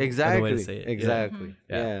 no other exactly, way to say it. Yeah. exactly.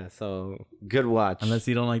 Yeah. Yeah. So good watch. Unless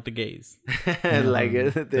you don't like the gays. like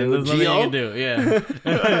Then the there's nothing you Gio. can do. Yeah.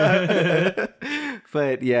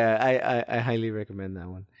 But yeah, I highly recommend that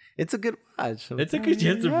one. It's a good watch. It's a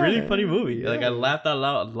really funny movie. Yeah. Like I laughed out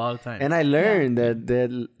loud a lot of times. And I learned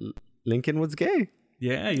that Lincoln was gay.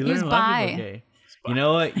 Yeah, you He was learn a lot of people bi. gay. You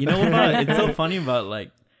know what? You know what? About, it's so funny about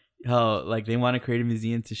like how like they want to create a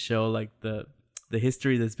museum to show like the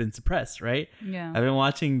history that's been suppressed, right? yeah. I've been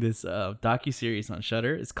watching this docu-series on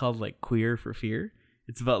Shudder. It's called like Queer for Fear.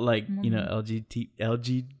 It's about like, you know,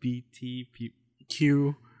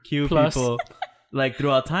 LGBTQ Q plus. people like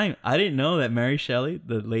throughout time. I didn't know that Mary Shelley,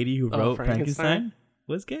 the lady who wrote Frankenstein? Frankenstein,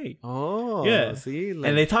 was gay. Oh, Yeah. See, And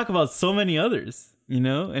they talk about so many others, you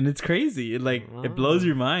know, and it's crazy. It like it blows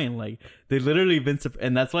your mind. Like they literally been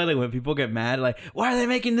and that's why like when people get mad, like why are they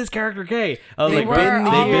making this character gay? I was They like, were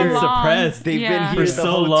they've all been along. suppressed They've been Yeah. here for the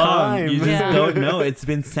so whole long. time. You just Yeah. don't know. It's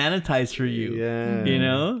been sanitized for you. Yeah. You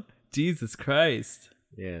know, Jesus Christ.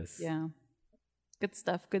 Yes. Yeah. Good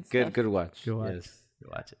stuff. Good stuff. Good watch. Go watch. Yes. Go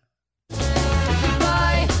watch it.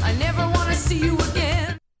 Goodbye, I never wanna see you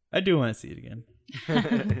again. I do want to see it again.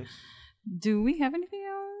 Do we have anything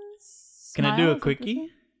else? Can I do a Smiles or quickie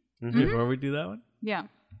before we do that one? Yeah.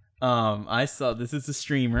 I saw this is a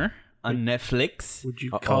streamer on Netflix. Would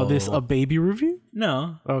you call this a baby review?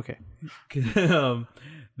 No, Okay.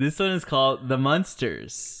 this one is called The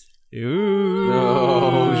Munsters. Ooh.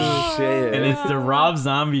 Oh shit. And it's the Rob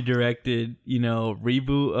Zombie directed, you know,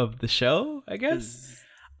 reboot of the show, I guess.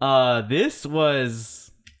 This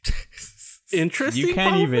was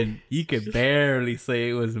Interesting. you could barely say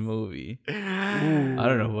it was a movie. I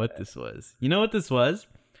don't know what this was. You know what this was?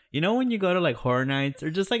 You know when you go to like horror nights or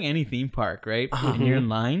just like any theme park, right? And you're in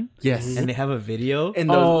line Yes. and they have a video.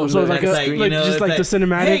 And Oh, so like It's a, you like know, just it's like the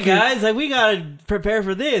cinematic. Hey guys, like we gotta prepare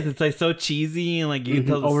for this. It's like so cheesy and like you can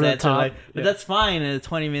tell the Over the sets are top. like, but Yeah. that's fine in a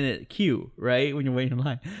 20-minute queue, right? When you're waiting in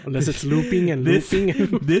line. Unless it's looping and This looping.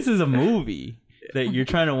 And this is a movie that you're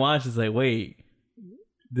trying to watch. It's like, wait,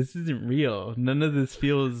 this isn't real. None of this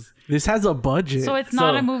feels. This has a budget. So it's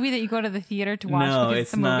not So- a movie that you go to the theater to watch No, because it's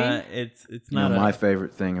it's a movie? not. It's You know, not. my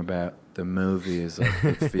favorite thing about the movie is like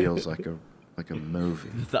it feels like a movie.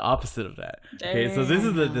 It's the opposite of that. Okay, so this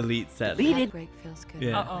is the delete set. Break feels good.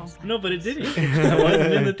 Yeah. Uh-oh. No, but it didn't. I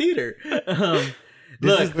wasn't in the theater.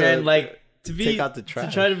 Look, is the- man, like to be take out the to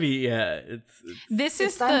trash. try to be, yeah. It's This is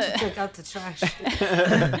It's time to the take out the trash.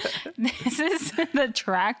 this is the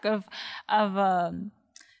track of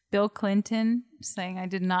Bill Clinton saying I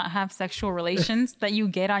did not have sexual relations that you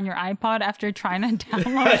get on your iPod after trying to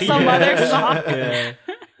download some other song. yeah.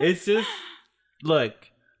 It's just look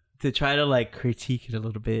to try to like critique it a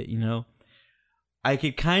little bit, you know. I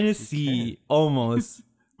could kind of see almost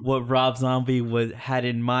what Rob Zombie had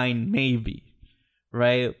in mind, maybe,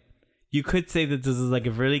 right? You could say that this is like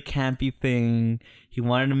a really campy thing. He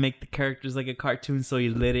wanted to make the characters like a cartoon, so he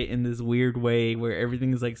lit it in this weird way where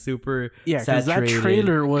everything is like super Yeah, because that saturated.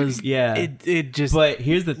 trailer was Yeah. it just But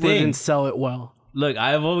here's the thing. didn't sell it well. Look,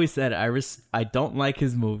 I've always said I don't like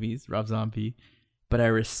his movies, Rob Zombie, but I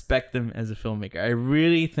respect him as a filmmaker. I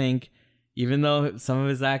really think, even though some of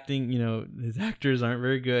his acting, his actors aren't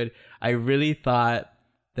very good, I really thought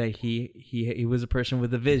that he was a person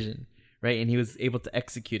with a vision, right? And he was able to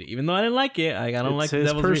execute it. Even though I didn't like it, I don't like his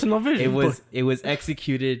Devil's personal Rejects. vision. It was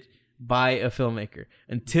executed by a filmmaker.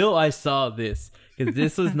 Until I saw this, because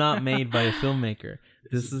this was not made by a filmmaker.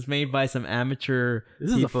 This is made by some amateur.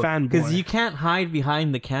 This is a fanboy. Because you can't hide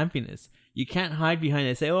behind the campiness. You can't hide behind it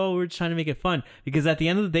and say, "Oh, we're just trying to make it fun." Because at the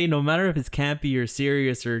end of the day, no matter if it's campy or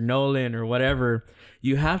serious or Nolan or whatever,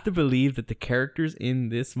 you have to believe that the characters in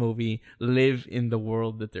this movie live in the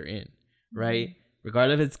world that they're in, right?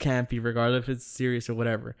 Regardless if it's campy, regardless if it's serious or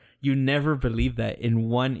whatever. You never believe that in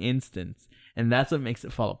one instance. And that's what makes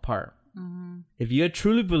it fall apart. If you had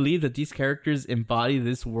truly believed that these characters embody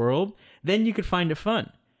this world, then you could find it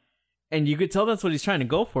fun. And you could tell that's what he's trying to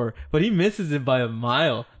go for, but he misses it by a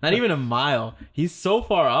mile. Not even a mile. He's so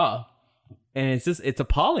far off. And it's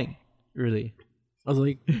appalling, really. I was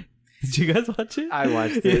like, Did you guys watch it? I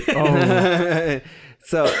watched it.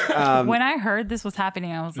 So When I heard this was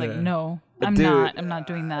happening, I was like, Yeah. no, I'm Dude, not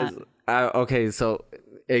doing that. okay, so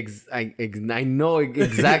I know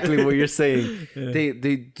exactly what you're saying. They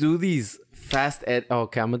do these fast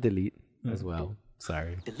okay, I'm gonna delete as well.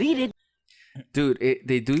 Sorry. Deleted. Dude,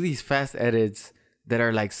 they do these fast edits that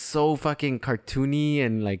are like so fucking cartoony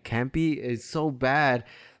and like campy. It's so bad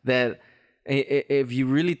that if you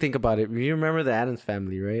really think about it, you remember the Addams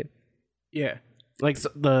Family, right? yeah, like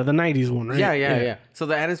the 90s one, right? Yeah. So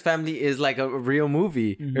the Addams Family is like a real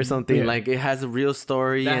movie or something. Yeah. Like it has a real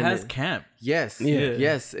story. That and has camp. Yes. Yeah.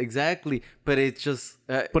 Yes, exactly. But it's just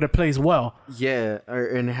But it plays well.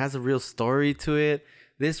 and it has a real story to it.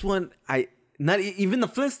 This one, even the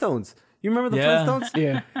Flintstones. You remember the Yeah. Flintstones?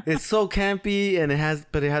 Yeah, It's so campy and it has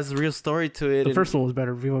a real story to it. the first one was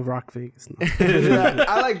better. Viva Rock Vegas. No.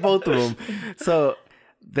 I like both of them. So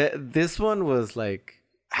this one was like,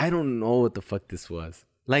 I don't know what the fuck this was.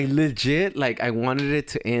 Like legit, like I wanted it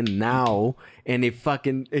to end now, and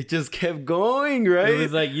it just kept going, right? It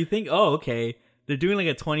was like, you think, oh, okay, they're doing like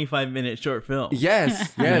a 25-minute short film.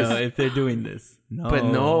 Yes, You yes. know, if they're doing this. No. But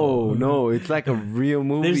no, it's like a real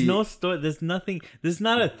movie. There's no story. There's nothing. There's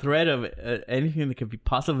not a thread of anything that could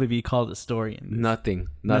possibly be called a story in this. nothing.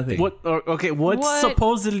 What's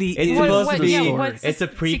supposedly It's is supposed the to be. story? what's It's a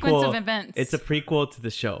the sequence prequel. of events? It's a prequel to the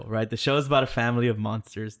show, right? The show is about a family of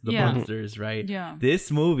monsters. The Yeah. monsters, right? Yeah.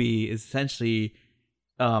 This movie is essentially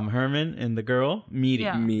Herman and the girl meeting,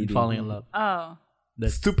 Yeah. and falling in love. Oh,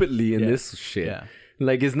 That's Stupidly in Yeah. this shit. Yeah.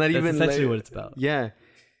 Like it's not That's even essentially like, what it's about. Yeah.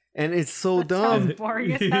 And it's so sounds dumb.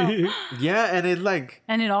 boring as hell. Yeah, and it like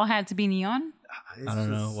And it all had to be neon. I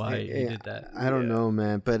don't know why you did that. I don't know,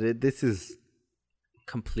 man, but this is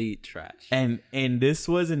complete trash. And this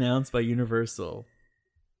was announced by Universal.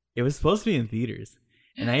 It was supposed to be in theaters,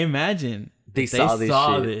 and I imagine They saw this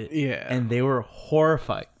shit. it, Yeah. and they were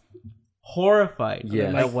horrified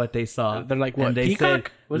Yeah. at what they saw. They're like, what, And they Peacock?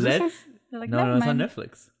 said, What's this let's. They're like, No, never it's on mind.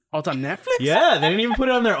 Netflix. Oh, it's on Netflix? Yeah, they didn't even put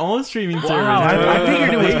it on their own streaming service. I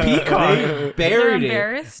figured it was Peacock. They They're buried it.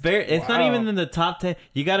 embarrassed? It's not even in the top 10.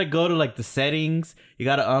 You got to go to like the settings. You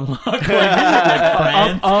got to unlock like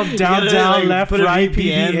France. Up, You down, gotta, down, like, left, put a right, VPN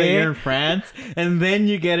that PDA. you're in France, and then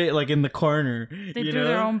you get it like in the corner. They you threw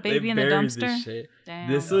their know? own baby They in the buried this dumpster? shit.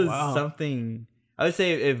 Damn. This was Wow. something. I would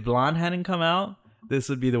say if Blonde hadn't come out, this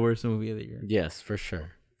would be the worst movie of the year. Yes, for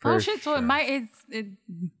sure. Oh For shit! So it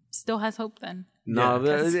still has hope then. No,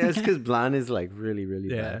 Yeah. it's because Blonde is like really, really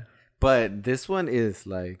Yeah. bad. But this one is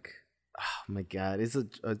like, oh my god, it's a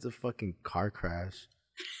fucking car crash.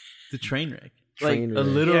 It's a train wreck. Train like a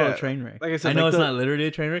wreck. literal Yeah. train wreck. Like I said, know like it's the- not literally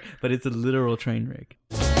a train wreck, but it's a literal train wreck.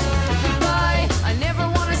 Goodbye, I never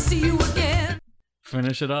want to see you again.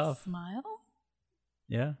 Finish it off. Smile,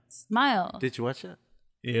 Yeah. smile. Did you watch it?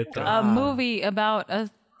 A movie about a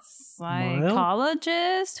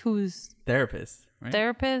psychologist whose Therapist. Right?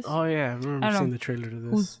 therapist Oh, yeah. I remember I don't seeing know. the trailer to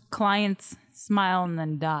this. whose clients smile and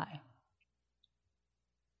then die.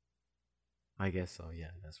 I guess so.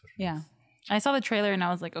 Yeah, that's what. It Yeah. is. I saw the trailer and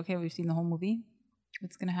I was like, okay, we've seen the whole movie.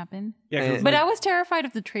 What's gonna happen? Yeah, 'cause, But like, I was terrified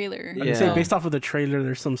of the trailer. like I Yeah. say, based off of the trailer,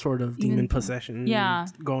 there's some sort of demon Even- possession Yeah.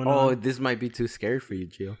 going Oh, on. this might be too scary for you,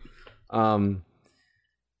 Gio.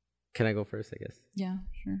 Can I go first? I guess Yeah,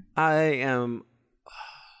 sure. I am.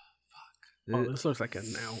 Oh, this looks like a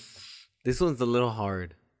now. This one's a little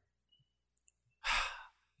hard.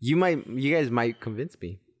 You guys might convince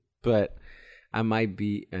me, but I might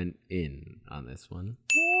be an in on this one.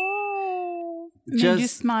 Made you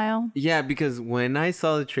smile. Yeah, because when I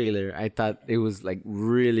saw the trailer, I thought it was like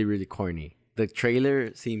really, really corny. The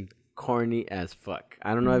trailer seemed corny as fuck.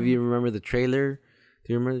 I don't know if you remember the trailer.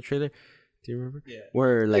 Do you remember the trailer? Do you remember? Yeah.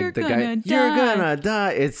 Where like You're the gonna guy, die. you're gonna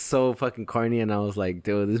die. It's so fucking corny, and I was like,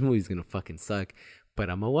 dude, this movie's gonna fucking suck. But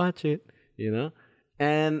I'm gonna watch it, you know.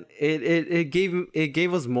 And it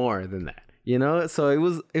gave us more than that, you know. So it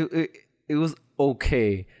was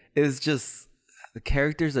okay. It's just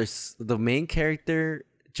the main character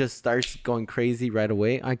just starts going crazy right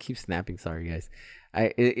away. I keep snapping. Sorry, guys.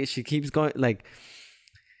 She keeps going like.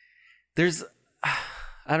 There's,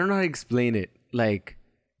 I don't know how to explain it. Like,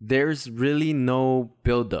 there's really no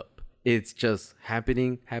buildup. It's just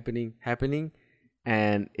happening,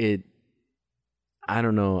 and it. I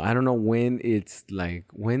don't know. I don't know when it's like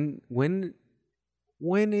when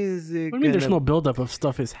is it? I mean, there's no buildup of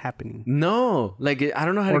stuff is happening, No, like I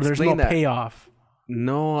don't know how to or there's explain no that. payoff.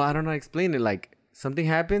 No, I don't know how to explain it. Like something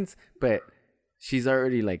happens, but she's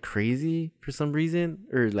already like crazy for some reason,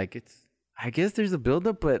 or like it's. I guess there's a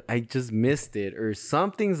buildup, but I just missed it, or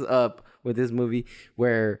something's up with this movie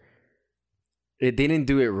where it didn't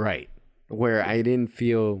do it right, where I didn't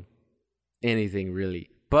feel anything really.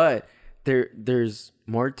 But there's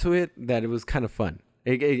more to it that it was kind of fun.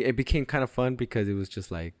 It became kind of fun because it was just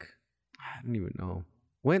like I don't even know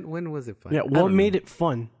when was it fun. Yeah, what made it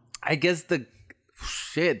fun? I guess the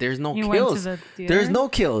shit. There's no You went to kills. the theater? There's no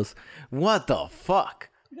kills. What the fuck?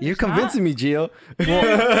 You're convincing me, Gio.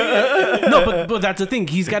 No, but that's the thing.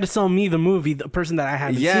 He's got to sell me the movie, the person that I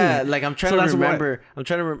haven't seen. Yeah, it. like I'm trying So to that's why- remember.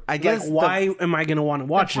 I guess Like, why am I gonna want to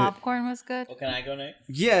watch The it? popcorn was good. Well, can I go next?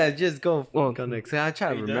 Yeah, just go Well, go next. I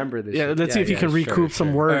try to remember this. Yeah, shit. let's see if you can sure, recoup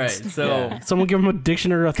some sure. All right, words. so Someone give him a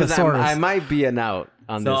dictionary of 'Cause thesaurus. I might be an out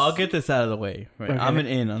on so this. I'll get this out of the way. Right, Okay. I'm an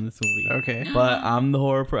in on this movie. Okay. But I'm the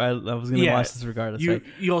horror. I was gonna Yeah. watch this regardless. You- right?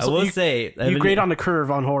 you also- I will you- say I have You an- grade on the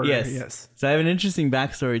curve on horror. Yes. Yes. So I have an interesting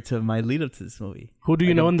backstory to my lead up to this movie. Who do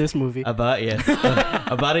you know in this movie? About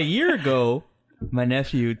about a year ago, my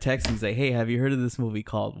nephew texted me. He's like, "Hey, have you heard of this movie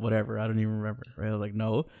called whatever? I don't even remember." Right? I was like,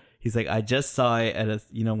 "No." He's like, "I just saw it at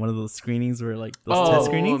one of those screenings where like those test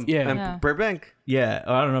screenings." yeah. Yeah. Burbank. Yeah,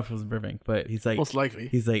 I don't know if it was in Burbank, but he's like, Most likely.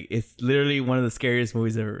 He's like, it's literally one of the scariest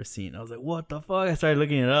movies I've ever seen. I was like, what the fuck? I started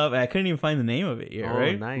looking it up. And I couldn't even find the name of it yet, Oh,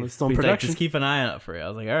 right? nice. It's still in He's like, production. just keep an eye out for it. I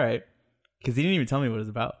was like, all right, because he didn't even tell me what it was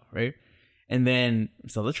about, right? And then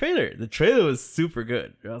saw the trailer. The trailer was super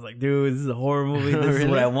good. I was like, dude, this is a horror movie. This is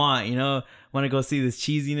what I want. Want to go see this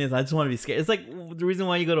cheesiness. I just want to be scared. It's like the reason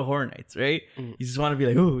why you go to horror nights, right? You just want to be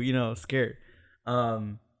like, ooh, scared.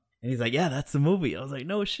 And he's like, yeah, that's the movie. I was like,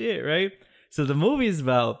 no shit, right? So the movie is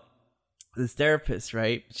about this therapist,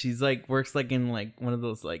 right? She's like works like in like one of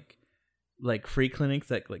those like free clinics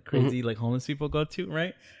that like crazy like homeless people go to,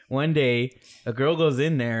 right? One day a girl goes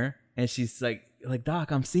in there and she's like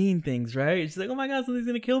doc, I'm seeing things, right? And she's like, oh my god, something's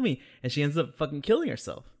gonna kill me, and she ends up fucking killing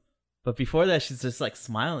herself. But before that, she's just like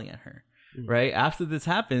smiling at her, right? After this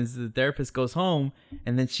happens, the therapist goes home,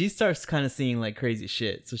 and then she starts kind of seeing like crazy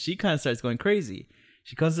shit. So she kind of starts going crazy.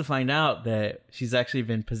 She comes to find out that she's actually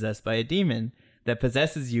been possessed by a demon that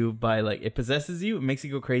possesses you by like it possesses you, it makes you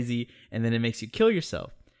go crazy, and then it makes you kill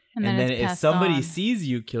yourself. And then it's if passed somebody on. sees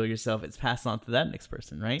you kill yourself, it's passed on to that next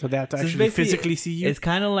person, right? So they have to it's actually basically- physically see you? It's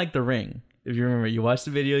kind of like The Ring. If you remember, you watch the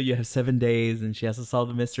video, you have 7 days, and she has to solve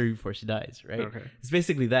the mystery before she dies, right? Okay. It's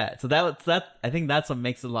basically that. So that I think that's what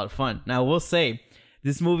makes it a lot of fun. Now, I will say,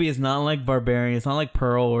 this movie is not like Barbarian. It's not like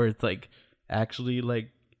Pearl, where it's like actually like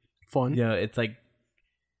Fun. it's like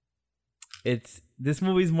this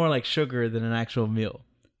movie's more like sugar than an actual meal.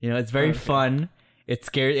 It's very fun. It's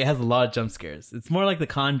scary. It has a lot of jump scares. It's more like The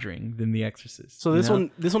Conjuring than The Exorcist. So this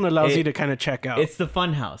one allows you to kind of check out. It's the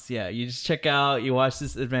fun house. Yeah, you just check out. You watch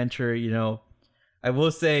this adventure. I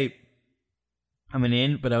will say, I'm an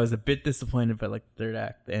in, but I was a bit disappointed by like the third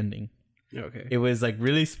act, the ending. okay. It was like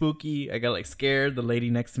really spooky. I got like scared. The lady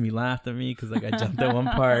next to me laughed at me because like I jumped at one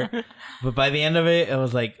part. But by the end of it, I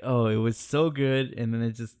was like, oh, it was so good, and then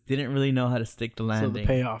it just didn't really know how to stick the So landing. the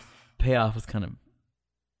payoff. Payoff was kind of,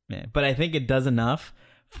 man. But I think it does enough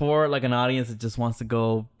for like an audience that just wants to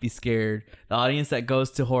go be scared. The audience that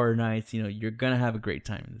goes to horror nights, you're gonna have a great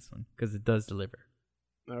time in this one because it does deliver.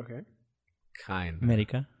 Okay. Kind of.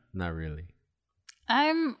 America. Not really.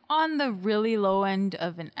 I'm on the really low end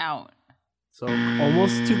of an out. So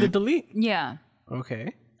almost to the delete. Yeah.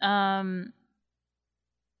 Okay.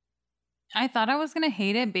 I thought I was gonna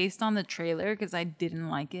hate it based on the trailer because I didn't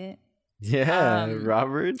like it. Yeah,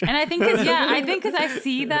 Robert. And I think because I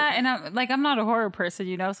see that, and I'm not a horror person,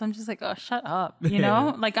 you know, so I'm just like, oh, shut up, you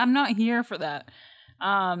know, like I'm not here for that.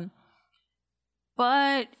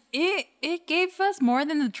 But it gave us more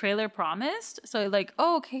than the trailer promised. So like,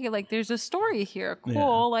 oh, okay, like there's a story here, cool. Yeah.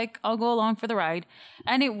 Like I'll go along for the ride,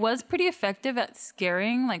 and it was pretty effective at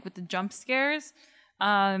scaring, like with the jump scares.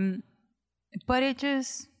 But it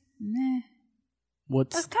just,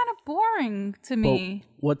 What's it's kind of boring to me.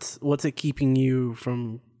 what's it keeping you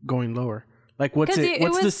from going lower? Like what's 'Cause it? it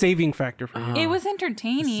What's the was- saving factor for you? It was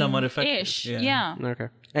entertaining, Somewhat effective, ish. yeah. Yeah. Okay.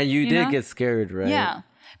 And you You did know? get scared, right? Yeah.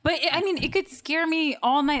 But I mean, it could scare me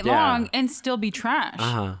all night Yeah. long and still be trash.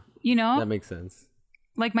 Uh-huh. You know? That makes sense.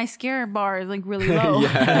 Like my scare bar is like really low.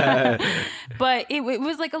 Yeah. But it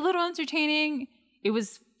was like a little entertaining. It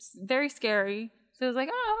was very scary. So it was like,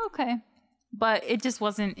 oh, okay. But it just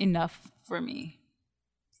wasn't enough for me.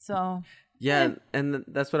 So Yeah, and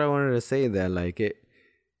that's what I wanted to say there. Like it,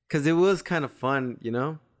 because it was kind of fun, you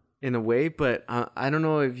know, in a way. But I don't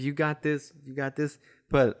know if you got this,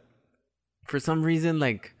 but for some reason,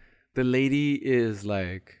 like the lady is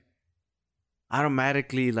like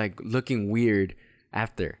automatically like looking weird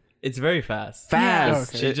after. It's very fast.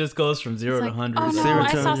 Fast. She just goes from 0 it's to like, 100. oh no, Zero I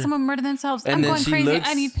to saw 100. someone murder themselves. I'm And then going crazy.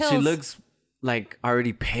 I need pills. she looks like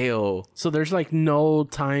already pale. So there's like no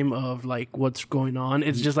time of like what's going on.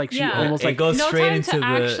 It's just like she Yeah. almost It like goes no straight time into to the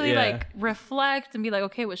actually yeah. like reflect and be like,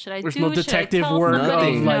 okay, what should I there's do? no Should I detective tell work somebody?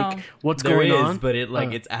 Nothing. of like No. what's There going is, on. but it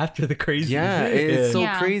like it's after the crazy. Yeah, it's so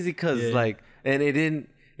Yeah. crazy because Yeah. like, and it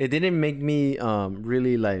didn't make me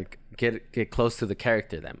really like get close to the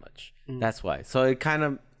character that much. That's why. So it kind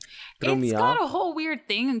of threw me It's got off. a whole weird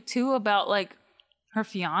thing too about like her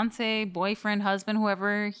fiance, boyfriend, husband,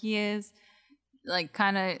 whoever he is, like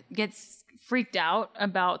kind of gets freaked out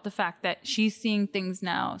about the fact that she's seeing things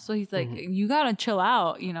now. So he's like, you gotta chill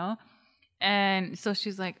out, you know? And so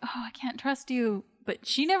she's like, oh, I can't trust you. But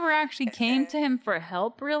she never actually came to him for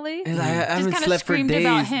help, really. And I haven't kinda slept for screamed days.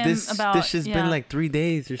 about him, This shit's yeah. been like 3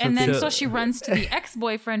 days or something. And then So- so she runs to the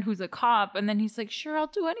ex-boyfriend who's a cop, and then he's like, "Sure, I'll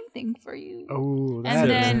do anything for you." Oh, and that,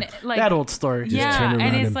 then like, that old story. yeah,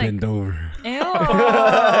 and it's like, over. ew.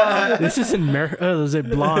 This is in is it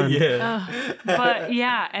blonde? Yeah. But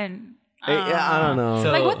yeah, and I don't know.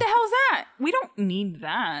 So- like, what the hell is that? We don't need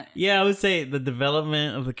that. Yeah, I would say the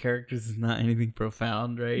development of the characters is not anything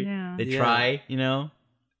profound, right? Yeah. They Yeah. try, you know.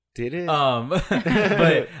 Did it?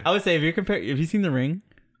 But I would say if have you seen The Ring?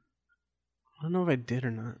 I don't know if I did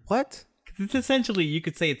or not. What? 'Cause it's essentially, you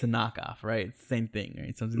could say it's a knockoff, right? It's the same thing,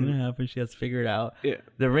 right? Something's gonna happen. She has to figure it out. Yeah.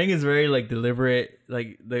 The Ring is very like deliberate.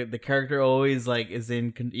 Like the character always like is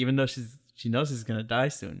even though she knows she's gonna die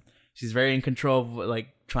soon. She's very in control of like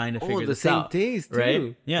trying to figure the this same out. days too.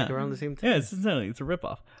 right? Yeah, Like around the same time. Yeah, it's a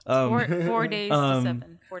ripoff. 4 days to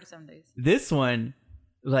 7, 4 to 7 days. This one,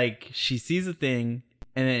 like she sees a thing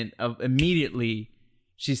and then immediately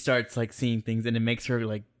she starts like seeing things and it makes her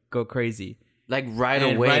like go crazy. Like right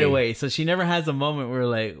And away. right away. So she never has a moment where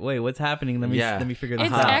like, wait, what's happening? Let me figure this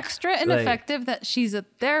It's out. extra ineffective that she's a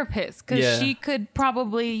therapist because Yeah. she could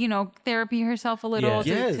probably, therapy herself a little Yeah. to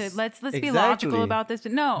Yes, let's be exactly. logical about this.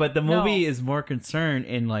 But no, But the no. movie is more concerned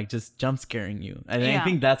in like just jump scaring you. And I Yeah.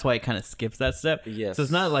 think that's why it kind of skips that step. Yes. So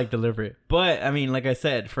it's not like deliberate. But I mean, like I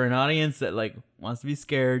said, for an audience that like wants to be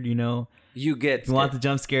scared, You get you want the scared.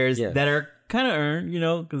 jump scares Yes. that are kind of earned,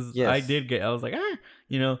 because Yes. I was like,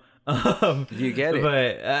 You get it.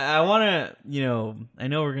 But I want to, I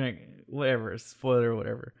know we're going to, whatever, spoiler or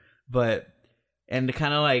whatever. But, and to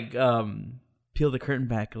kind of like peel the curtain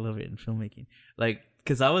back a little bit in filmmaking. Like,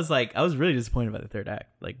 because I was really disappointed by the third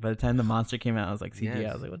act. Like, by the time the monster came out, I was like, CGI.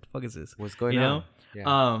 Yes. I was like, what the fuck is this? What's going you on? know?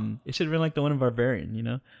 Yeah. It should have been like the one in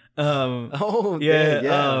Barbarian, Oh,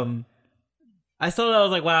 yeah. I saw that. I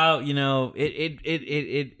was like, wow,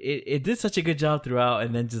 it did such a good job throughout,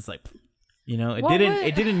 and then just like,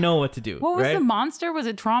 it didn't know what to do. What was right? the monster? Was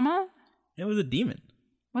it trauma? It was a demon.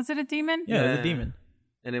 Was it a demon? Yeah, it was Yeah. a demon.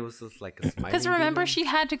 And it was just like a smiling Because remember, demon. she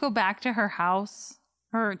had to go back to her house,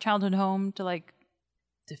 her childhood home, to like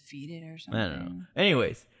defeat it or I something. don't know.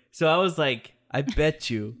 Anyways, so I was like, I bet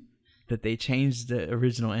you that they changed the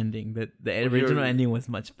original ending. That the original ending was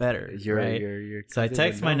much better. right? Your So I cousin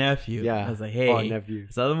text would my know. nephew. Yeah. I was like, hey, Oh, nephew.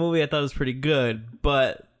 I saw the movie. I thought it was pretty good,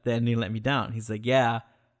 but the ending let me down. He's like, yeah,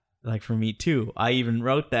 like for me too. I even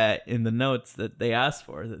wrote that in the notes that they asked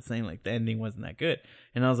for, that saying like the ending wasn't that good.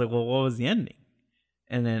 And I was like, well, what was the ending?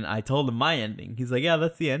 And then I told him my ending. He's like, yeah,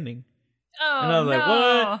 that's the ending. Oh, And I was like,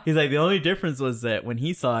 no. what? He's like, the only difference was that when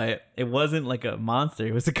he saw it, it wasn't like a monster.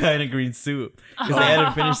 It was a guy in a green suit because they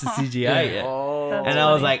hadn't finished the CGI yet. Oh. And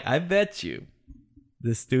I was like, I bet you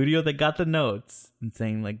the studio that got the notes and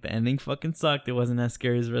saying like the ending fucking sucked, it wasn't as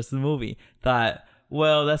scary as the rest of the movie, thought,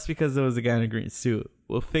 well, that's because there was a guy in a green suit.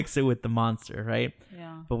 We'll fix it with the monster, right?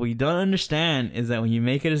 Yeah. But what you don't understand is that when you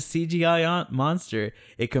make it a CGI monster,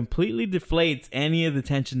 it completely deflates any of the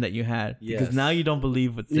tension that you had. Yes. Because now you don't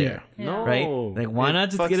believe what's there. Yeah. No. Right? Like, why It not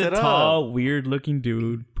just fucks get a it up. tall, weird-looking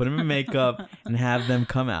dude, put him in makeup, and have them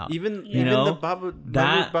come out? Even you know, the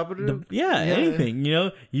Babadook. Anything. You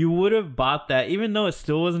know, you would have bought that, even though it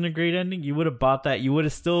still wasn't a great ending. You would have bought that. You would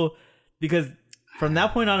have still, because from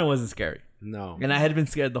that point on, it wasn't scary, No. and I had been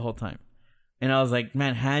scared the whole time. And I was like,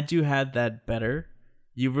 man, had you had that better,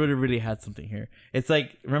 you would have really had something here. It's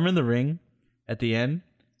like, remember The Ring at the end?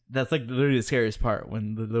 That's like literally the scariest part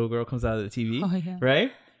when the little girl comes out of the TV, Oh, yeah.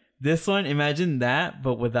 right? This one, imagine that,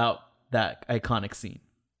 but without that iconic scene.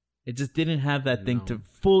 It just didn't have that thing to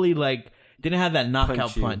fully didn't have that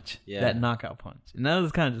knockout punch. Yeah. That knockout punch. And that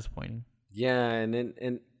was kind of disappointing. Yeah,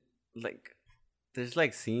 and like there's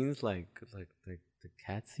like scenes like the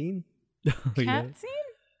cat scene. Cat scene?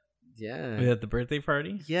 Yeah. We had the birthday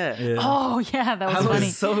party. Yeah. Oh, yeah, that was I funny.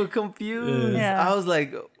 was so confused. Yeah. I was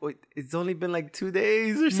like, wait, it's only been like 2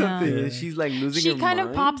 days or something. Yeah. And she's like losing her She kind of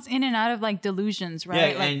mind. pops in and out of like delusions,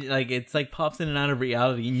 right? Yeah, and like it's like pops in and out of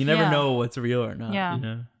reality, and you never Yeah. know what's real or not. Yeah. You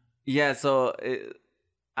know? Yeah, so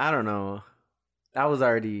I don't know. I was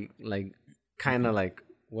already like kind of like,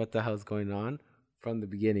 what the hell's going on from the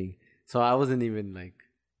beginning. So I wasn't even like,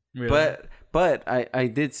 Really. but I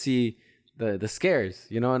did see the scares,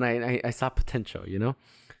 you know, and I saw potential, you know.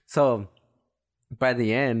 So by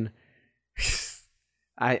the end,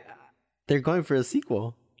 they're going for a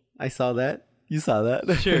sequel. I saw that. You saw that.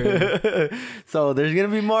 Sure. So there's gonna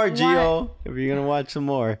be more, Gio. If you're gonna watch some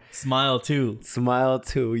more, Smile too. Smile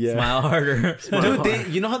 2, yeah. Smile harder. Dude,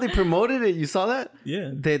 you know how they promoted it? You saw that?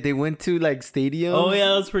 Yeah. They went to like stadiums. Oh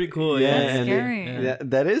yeah, that's pretty cool. Yeah, Yeah, That's and scary. yeah,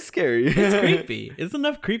 that is scary. it's creepy. It's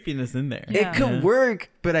enough creepiness in there. Yeah. It could work,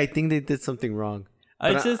 but I think they did something wrong.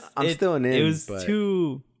 I But just, I'm still an It in, was but-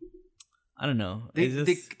 too. I don't know. They, It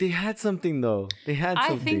just, they had something though. They had I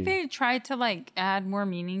something. think they tried to like add more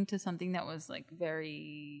meaning to something that was like very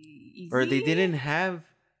easy. or they didn't have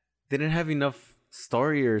enough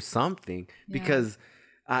story or something because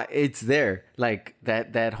it's there like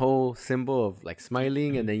that whole symbol of like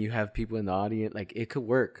smiling and then you have people in the audience, like it could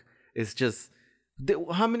work. It's just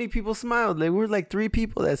how many people smiled? There were like 3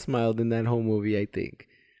 people that smiled in that whole movie, I think.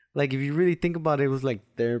 Like if you really think about it, it was like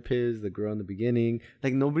therapist, the girl in the beginning,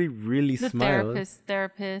 like nobody really the smiled.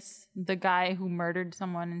 therapist, the guy who murdered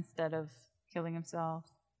someone instead of killing himself.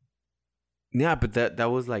 Yeah, but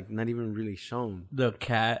that was like not even really shown. the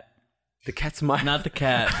cat, The cat smiled. not the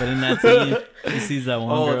cat, but in that scene, he sees that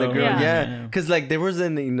one Oh, girl. the girl, Yeah. yeah. Because like there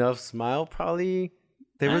wasn't enough smile, probably.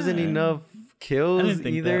 There wasn't enough kills I didn't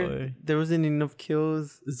think either. that way. There wasn't enough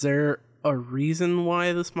kills. Is there a reason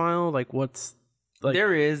why the smile? Like, what's like?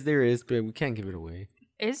 There is, but we can't give it away.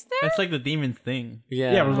 Is there? That's like the demon's thing.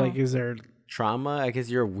 Yeah, Yeah, it was like, is there? trauma. I guess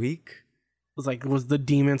you're weak. Was the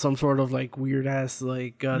demon some sort of like weird ass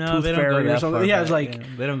like No, tooth they don't go fairy or that something? far. Yeah, back. it's like Yeah,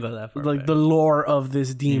 they don't go that far. like back. the lore of this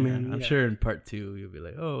Yeah, demon. I'm Yeah. sure in part 2 you'll be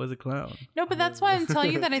like, oh, it was a clown. No, but that's why I'm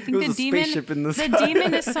telling you that I It think was the a demon, spaceship in the the sky.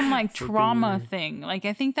 demon is some like Something trauma weird. thing. Like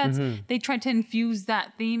I think that's they tried to infuse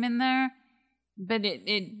that theme in there, but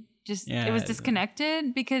it just Yeah, it was I-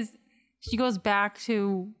 disconnected because she goes back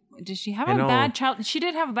to. Did she have I a know. bad child? She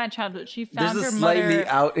did have a bad childhood. She found There's a her slightly mother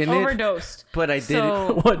out in it, overdosed. But I did.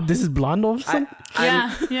 So, What? This is blonde or something?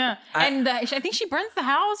 yeah. And I think she burns the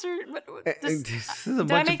house or this, This is a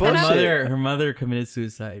did I bunch of make that up? bullshit. Her mother committed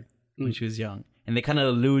suicide when she was young, and they kind of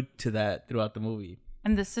allude to that throughout the movie.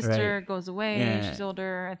 and the sister Right. goes away. Yeah. She's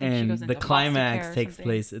older. I think she And goes into the foster climax care or takes something.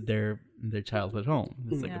 place at their childhood home.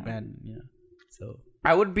 It's like Yeah. abandoned, yeah. So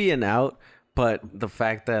I would be an out, but the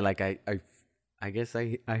fact that like I guess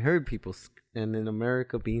I heard people and in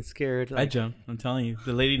America being scared. I Like, jumped. I'm telling you,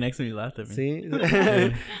 the lady next to me laughed at me.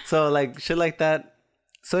 see, so like shit like that,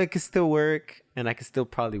 so it could still work, and I could still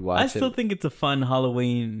probably watch I it. still think it's a fun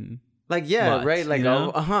Halloween. Like yeah, watch, right, like you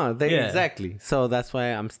know? Yeah. exactly. So that's why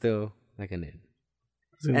I'm still like an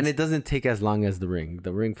in, and it doesn't take as long as The Ring.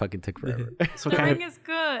 The Ring fucking took forever. So The kind ring of is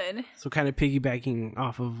good. piggybacking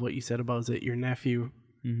off of what you said about, is it your nephew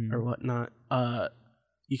Mhm. or whatnot?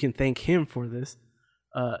 You can thank him for this,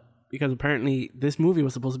 because apparently this movie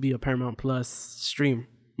was supposed to be a Paramount Plus stream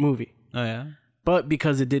movie, Oh yeah. but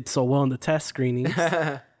because it did so well in the test screenings,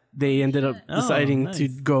 they ended up Oh, deciding to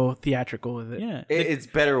nice. go theatrical with it. Yeah. It's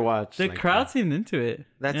better watch. The like crowd that. seemed into it.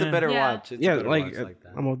 That's Yeah. a better Yeah. watch. It's a Yeah, better like watch like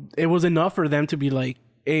that. it was enough for them to be like,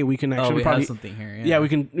 hey, we can actually we probably have something here. yeah, we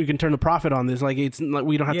can turn a profit on this. Like it's like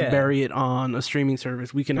we don't have to bury it on a streaming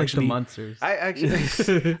service. We can like actually the monsters. I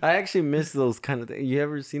actually miss those kind of things. You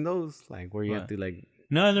ever seen those? Like where you have to like.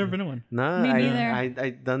 No, I've never been to one. No, Me neither. I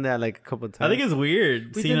done that like a couple of times. I think it's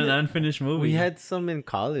weird seeing did an it. unfinished movie. We had some in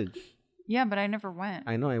college. Yeah, but I never went.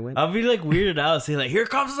 I know I went. I'll be like weirded out, saying like, "Here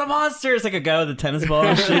comes the monster!" It's like a guy with a tennis ball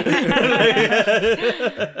and shit.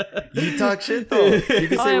 You talk shit though. You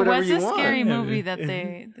can say Oh, it whatever was you a want. scary movie that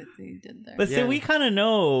they did there. But see, Yeah. we kind of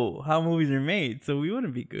know how movies are made, so we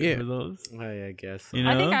wouldn't be good Yeah. for those. I guess. So. You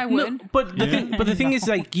know? I think I would. No, but the thing is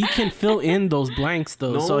like you can fill in those blanks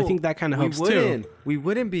though. So I think that kind of helps too. We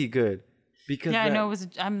wouldn't be good because Yeah, I that- know it was.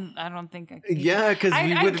 I don't think I could. Yeah, because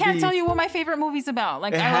we I would can't be. tell you what my favorite movie's about.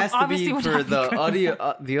 Like It I has to obviously be would for not be the good.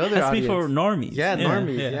 audio, the other That's audience. for normies. Yeah,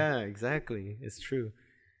 normies. Yeah, exactly. It's true.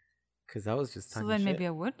 Because I was just So talking then shit. maybe I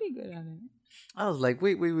would be good at it. I was like,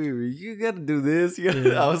 wait, you gotta do this. You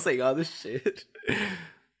gotta, I was saying all this shit,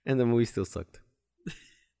 and the movie still sucked.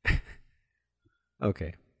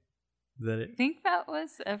 Okay, Is that I it? think that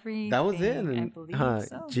was everything. that was it. I And, believe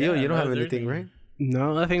so. Gio, Yeah, you don't that have was anything, everything. right?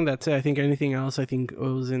 No, I think that's it. I think anything else I think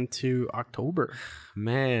goes into October.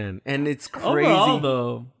 Man, and it's crazy. Overall,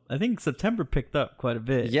 though, I think September picked up quite a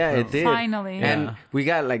bit. Yeah, it did. Finally. And Yeah. we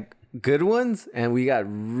got like good ones, and we got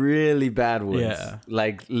really bad ones. Yeah.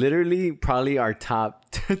 Like literally, probably our top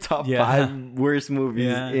Yeah. 5 worst movies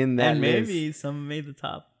Yeah. in that and list. maybe some made the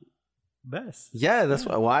top best. Yeah, that's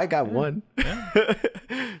why. Well, I got one.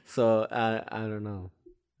 So I don't know.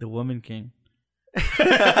 The Woman King. We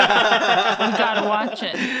gotta watch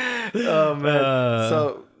it. Oh man. Uh,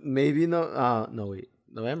 So maybe no. No wait.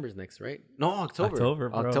 November's next, right? No, October. October,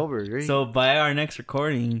 bro. October. Right? So by our next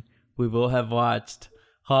recording, we will have watched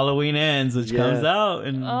Halloween Ends, which comes Yeah. out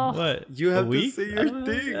in what? you have a week? to say your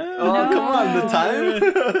thing. yeah. Oh, come on, the time.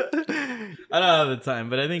 I don't have the time,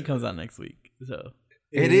 but I think it comes out next week. So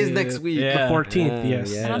It is next week. Yeah. The 14th,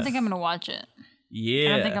 yes. I don't think I'm gonna watch it. yeah,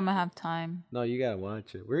 I don't think I'm gonna have time. No, you gotta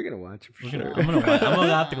watch it. We're gonna watch it for sure. I'm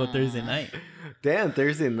gonna have to go Thursday night. Damn,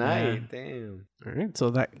 Thursday night. Damn. All right. So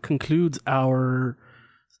that concludes our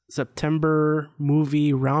September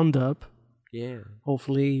movie roundup. Yeah.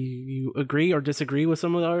 Hopefully you agree or disagree with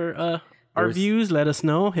some of our There's- views. Let us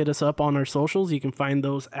know. Hit us up on our socials. You can find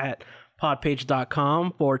those at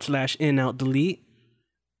podpage.com/inoutdelete.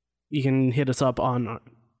 You can hit us up on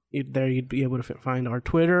there. You'd be able to find our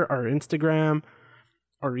Twitter, our Instagram,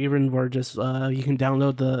 or even we're just you can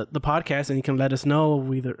download the podcast and you can let us know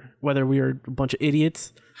whether we are a bunch of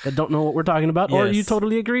idiots that don't know what we're talking about, or you Yes.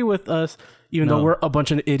 totally agree with us, even though No. we're a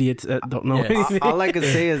bunch of idiots that don't know Yes. anything. All I can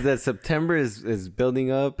say is that September is building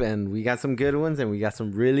up, and we got some good ones, and we got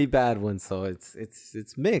some really bad ones. So it's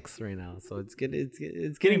mixed right now. So it's getting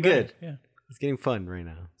good. Yeah. It's getting fun right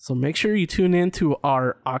now. So make sure you tune in to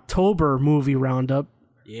our October movie roundup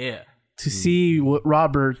Yeah. to see what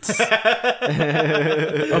Robert's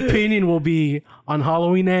opinion will be on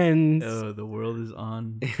Halloween Ends. Oh, the world is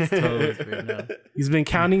on its toes right now. He's been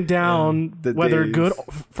counting down the whether days. good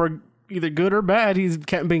for either good or bad. He's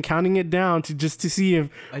been counting it down to see if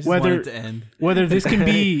I just want whether it to end. whether this can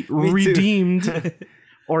be Me too. redeemed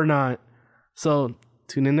or not. So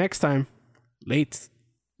tune in next time. Late.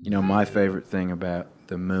 You know, my favorite thing about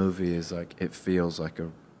the movie is like it feels like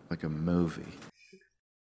a movie.